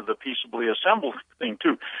violation of the peaceably assembled thing,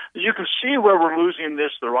 too. You can see where we're losing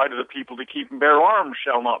this. The right of the people to keep and bear arms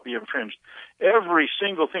shall not be infringed. Every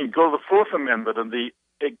single thing. Go to the Fourth Amendment and the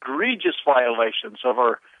egregious violations of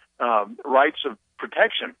our rights of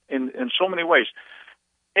protection in so many ways.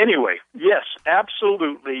 Anyway, yes,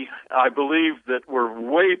 absolutely. I believe that we're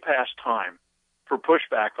way past time for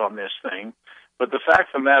pushback on this thing. But the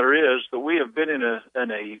fact of the matter is that we have been in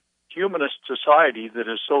a humanist society that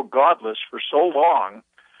is so godless for so long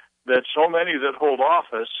that so many that hold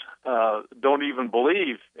office don't even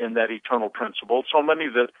believe in that eternal principle. So many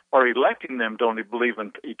that are electing them don't believe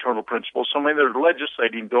in eternal principle. So many that are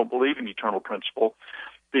legislating don't believe in eternal principle,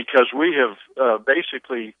 because we have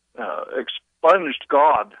basically expunged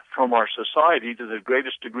God from our society to the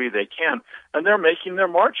greatest degree they can, and they're making their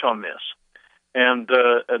march on this. And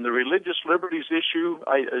the religious liberties issue,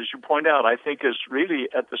 as you point out, I think is really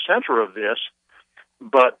at the center of this.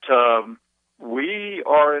 But we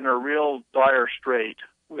are in a real dire strait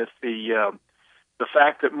with the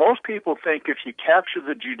fact that most people think if you capture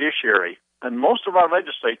the judiciary, and most of our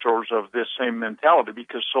legislators are of this same mentality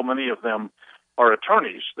because so many of them are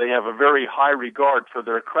attorneys. They have a very high regard for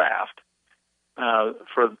their craft,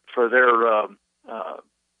 for their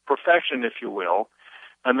profession, if you will.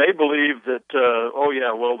 And they believe that,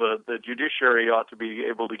 the judiciary ought to be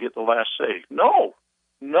able to get the last say. No.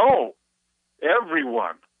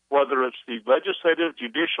 Everyone, whether it's the legislative,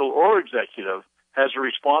 judicial, or executive, has a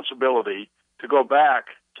responsibility to go back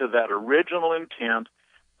to that original intent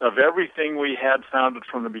of everything we had founded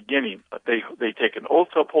from the beginning. They take an oath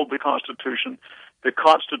to uphold the Constitution. The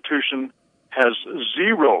Constitution has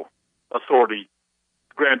zero authority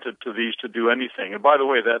granted to these to do anything. And by the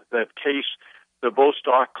way, that case, the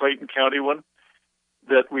Bostock, Clayton County one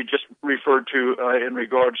that we just referred to in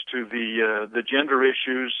regards to the gender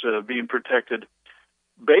issues being protected,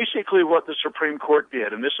 basically what the Supreme Court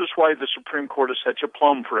did, and this is why the Supreme Court is such a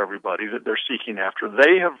plum for everybody that they're seeking after,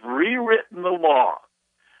 they have rewritten the law.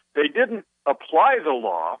 They didn't apply the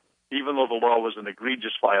law, even though the law was an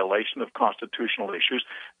egregious violation of constitutional issues.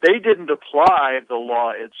 They didn't apply the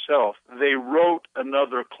law itself. They wrote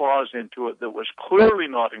another clause into it that was clearly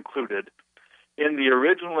not included in the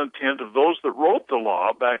original intent of those that wrote the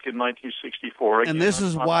law back in 1964. And this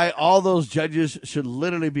is why all those judges should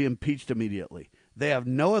literally be impeached immediately. They have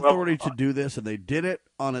no authority to do this, and they did it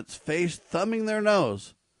on its face, thumbing their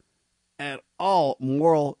nose at all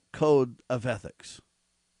moral code of ethics.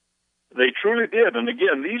 They truly did. And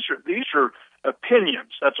again, these are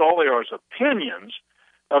opinions. That's all they are, is opinions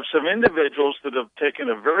of some individuals that have taken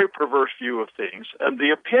a very perverse view of things. And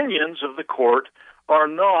the opinions of the court are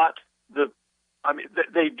not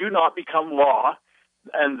they do not become law.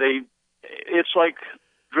 And it's like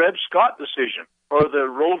Dred Scott decision or the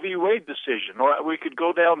Roe v. Wade decision, or we could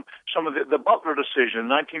go down some of the Butler decision in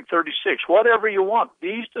 1936, whatever you want.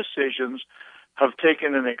 These decisions have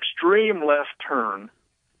taken an extreme left turn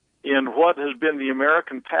in what has been the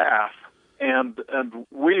American path, and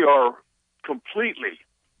we are completely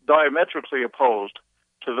diametrically opposed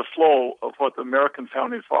to the flow of what the American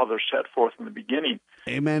founding fathers set forth in the beginning.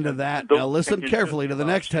 Amen to that. Now listen carefully to the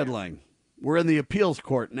next headline. We're in the appeals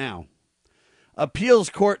court now. Appeals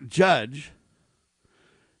court judge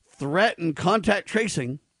threatened contact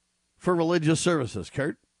tracing for religious services.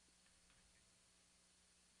 Kurt?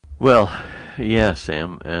 Well, yeah,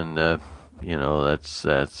 Sam, and that's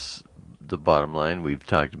the bottom line. We've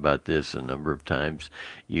talked about this a number of times.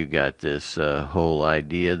 You got this whole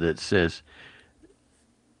idea that says,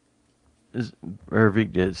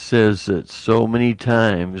 perfect. It says that so many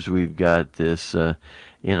times we've got this,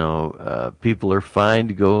 people are fine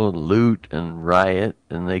to go loot and riot,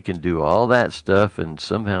 and they can do all that stuff, and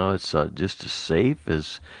somehow it's just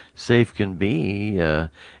as safe can be.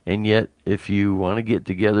 And yet, if you want to get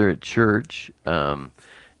together at church,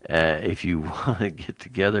 if you want to get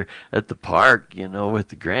together at the park, with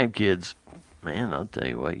the grandkids, man, I'll tell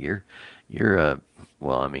you what, the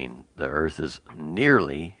earth is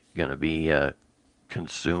nearly going to be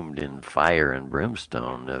consumed in fire and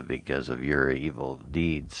brimstone because of your evil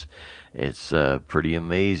deeds. It's pretty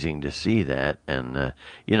amazing to see that. And,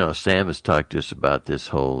 Sam has talked to us about this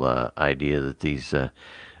whole idea that these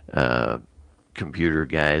computer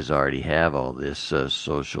guys already have all this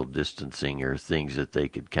social distancing or things that they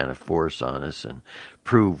could kind of force on us and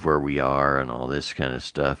prove where we are and all this kind of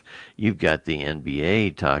stuff. You've got the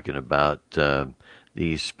NBA talking about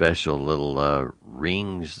these special little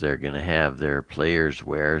rings they're going to have their players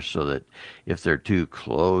wear so that if they're too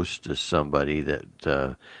close to somebody that,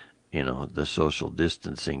 the social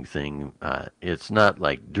distancing thing, it's not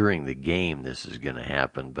like during the game this is going to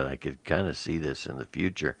happen, but I could kind of see this in the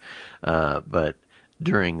future. But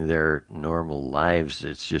during their normal lives,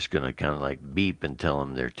 it's just going to kind of like beep and tell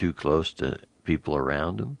them they're too close to people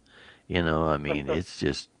around them. It's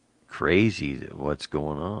just crazy what's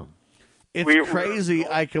going on. It's crazy.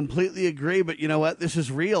 I completely agree. But you know what? This is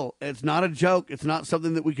real. It's not a joke. It's not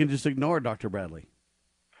something that we can just ignore, Dr. Bradley.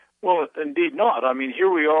 Well, indeed not. Here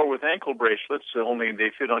we are with ankle bracelets, only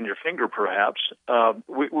they fit on your finger, perhaps.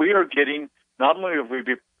 We are getting, not only have we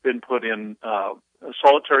been put in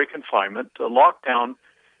solitary confinement, lockdown,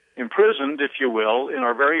 imprisoned, if you will, in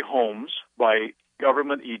our very homes by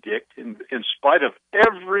government edict, in spite of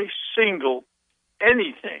every single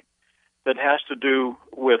anything that has to do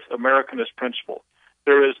with Americanist principle.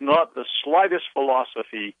 There is not the slightest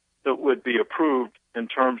philosophy that would be approved in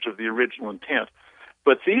terms of the original intent.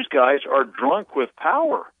 But these guys are drunk with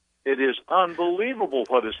power. It is unbelievable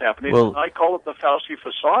what is happening. Well, I call it the Fauci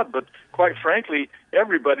facade, but quite frankly,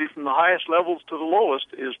 everybody from the highest levels to the lowest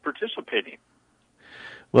is participating.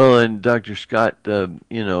 Well, and Dr. Scott, Sam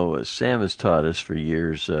has taught us for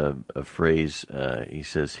years a phrase. He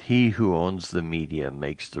says, "He who owns the media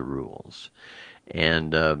makes the rules."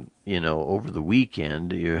 And, over the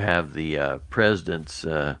weekend, you have the president's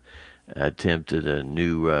attempted a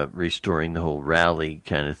new restoring the whole rally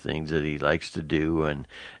kind of things that he likes to do, and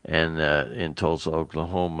in Tulsa,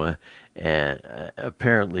 Oklahoma, and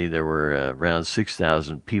apparently there were around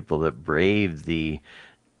 6,000 people that braved the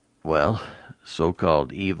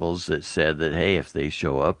so-called evils that said that, hey, if they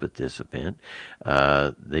show up at this event,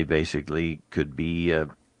 they basically could be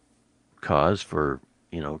cause for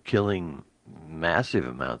killing massive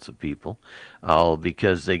amounts of people, all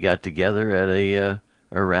because they got together at a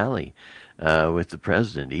rally with the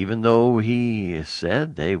president, even though he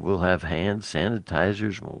said they will have hand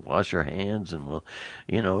sanitizers, we'll wash our hands, and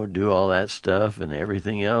we'll, do all that stuff and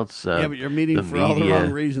everything else. Yeah, but you're meeting for all the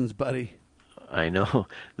wrong reasons, buddy. I know.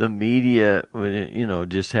 The media,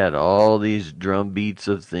 just had all these drum beats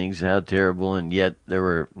of things, how terrible, and yet there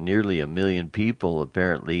were nearly 1 million people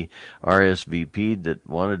apparently RSVP'd that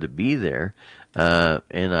wanted to be there.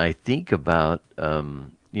 And I think about,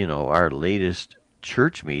 our latest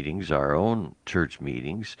church meetings, our own church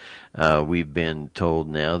meetings. We've been told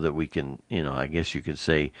now that we can, I guess you could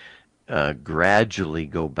say, gradually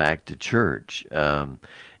go back to church.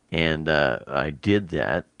 And I did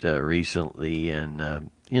that recently,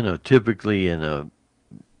 and typically in a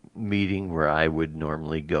meeting where I would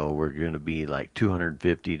normally go. We're going to be like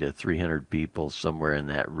 250 to 300 people, somewhere in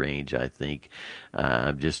that range, I think.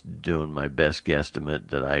 I'm just doing my best guesstimate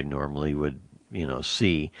that I normally would,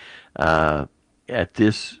 see. At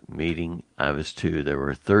this meeting I was to, there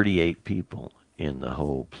were 38 people in the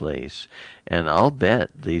whole place. And I'll bet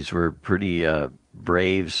these were pretty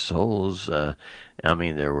brave souls. There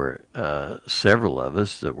were several of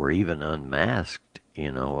us that were even unmasked,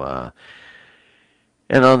 and on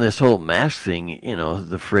this whole mask thing,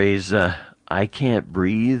 the phrase, I can't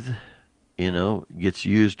breathe, gets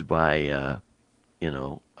used by,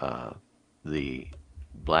 the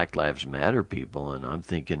Black Lives Matter people. And I'm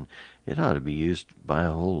thinking it ought to be used by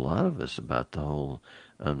a whole lot of us about the whole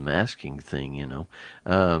unmasking thing,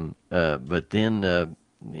 But then,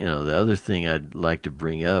 the other thing I'd like to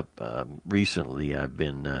bring up, recently I've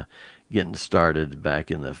been getting started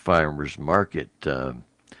back in the farmers market,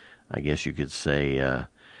 I guess you could say,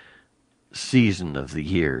 season of the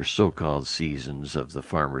year, so-called seasons of the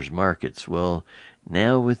farmers markets. Well,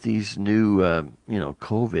 now with these new,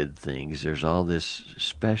 COVID things, there's all this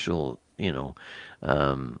special,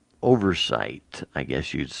 oversight, I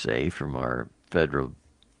guess you'd say, from our federal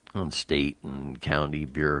and state and county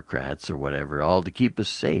bureaucrats or whatever, all to keep us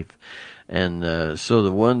safe. And so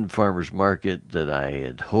the one farmers market that I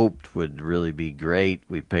had hoped would really be great,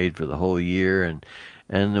 we paid for the whole year,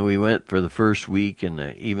 and we went for the first week, and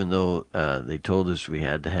even though they told us we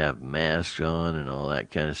had to have masks on and all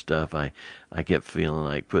that kind of stuff, I kept feeling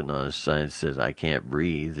like putting on a sign that says I can't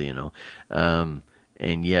breathe, and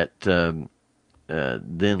yet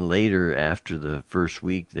then later, after the first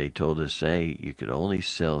week, they told us, hey, you could only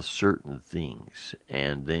sell certain things,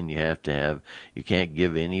 and then you can't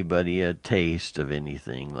give anybody a taste of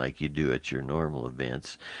anything like you do at your normal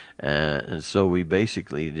events. And so we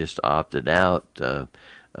basically just opted out of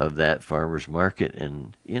that farmers market.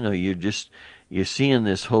 And, you're seeing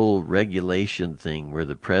this whole regulation thing where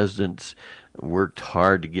the president's worked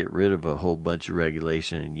hard to get rid of a whole bunch of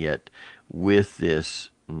regulation, and yet with this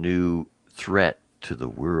new threat to the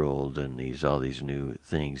world and all these new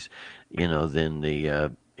things, then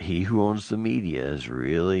he who owns the media is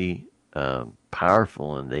really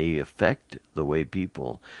powerful, and they affect the way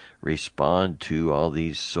people respond to all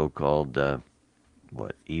these so-called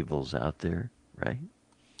evils out there, right?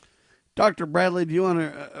 Dr. Bradley, do you want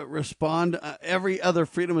to respond? Every other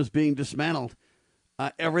freedom is being dismantled.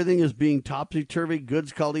 Everything is being topsy-turvy.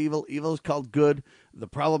 Good's called evil. Evil is called good. The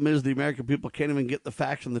problem is the American people can't even get the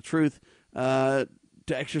facts and the truth to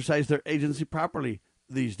exercise their agency properly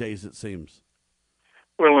these days, it seems.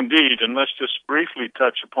 Well, indeed, and let's just briefly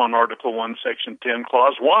touch upon Article 1, Section 10,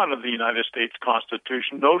 Clause 1 of the United States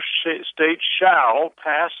Constitution. No state shall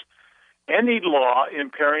pass any law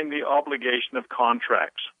impairing the obligation of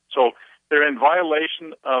contracts. So they're in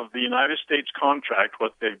violation of the United States contract,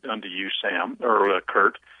 what they've done to you, Sam, or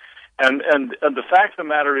Kurt. And the fact of the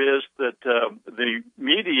matter is that the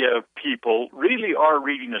media people really are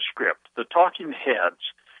reading a script. The talking heads,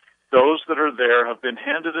 those that are there, have been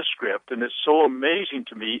handed a script, and it's so amazing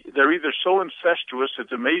to me. They're either so incestuous,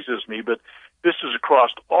 it amazes me, but this is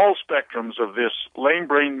across all spectrums of this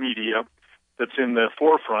lame-brain media that's in the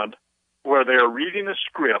forefront, where they are reading a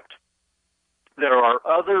script. There are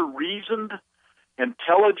other reasoned,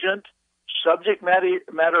 intelligent, subject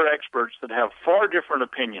matter experts that have far different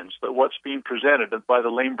opinions than what's being presented by the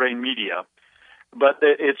lame-brain media. But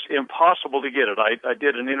it's impossible to get it. I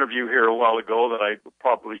did an interview here a while ago that I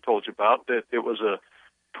probably told you about. That it was a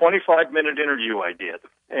 25-minute interview I did.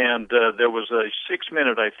 And there was a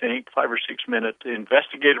 6-minute, I think, 5 or 6 minute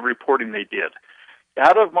investigative reporting they did.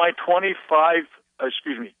 Out of my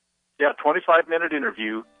 25-minute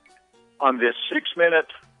interview, on this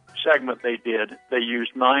 6-minute segment they did, they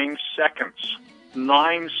used 9 seconds.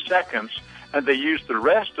 9 seconds. And they used the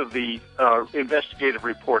rest of the investigative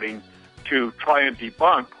reporting to try and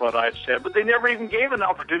debunk what I'd said, but they never even gave an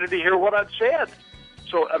opportunity to hear what I'd said.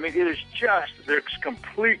 So, I mean, it is just, there's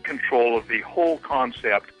complete control of the whole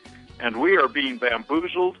concept, and we are being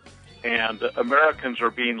bamboozled, and Americans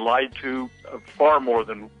are being lied to far more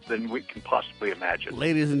than we can possibly imagine.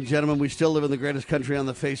 Ladies and gentlemen, we still live in the greatest country on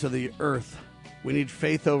the face of the earth. We need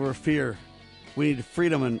faith over fear. We need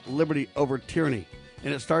freedom and liberty over tyranny.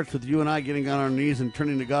 And it starts with you and I getting on our knees and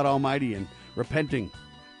turning to God Almighty and repenting,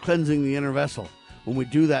 cleansing the inner vessel. When we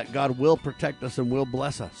do that, God will protect us and will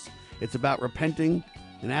bless us. It's about repenting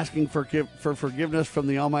and asking for forgiveness from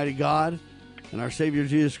the Almighty God and our Savior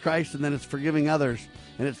Jesus Christ, and then it's forgiving others,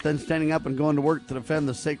 and it's then standing up and going to work to defend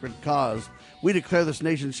the sacred cause. We declare this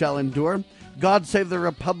nation shall endure. God save the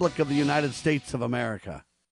Republic of the United States of America.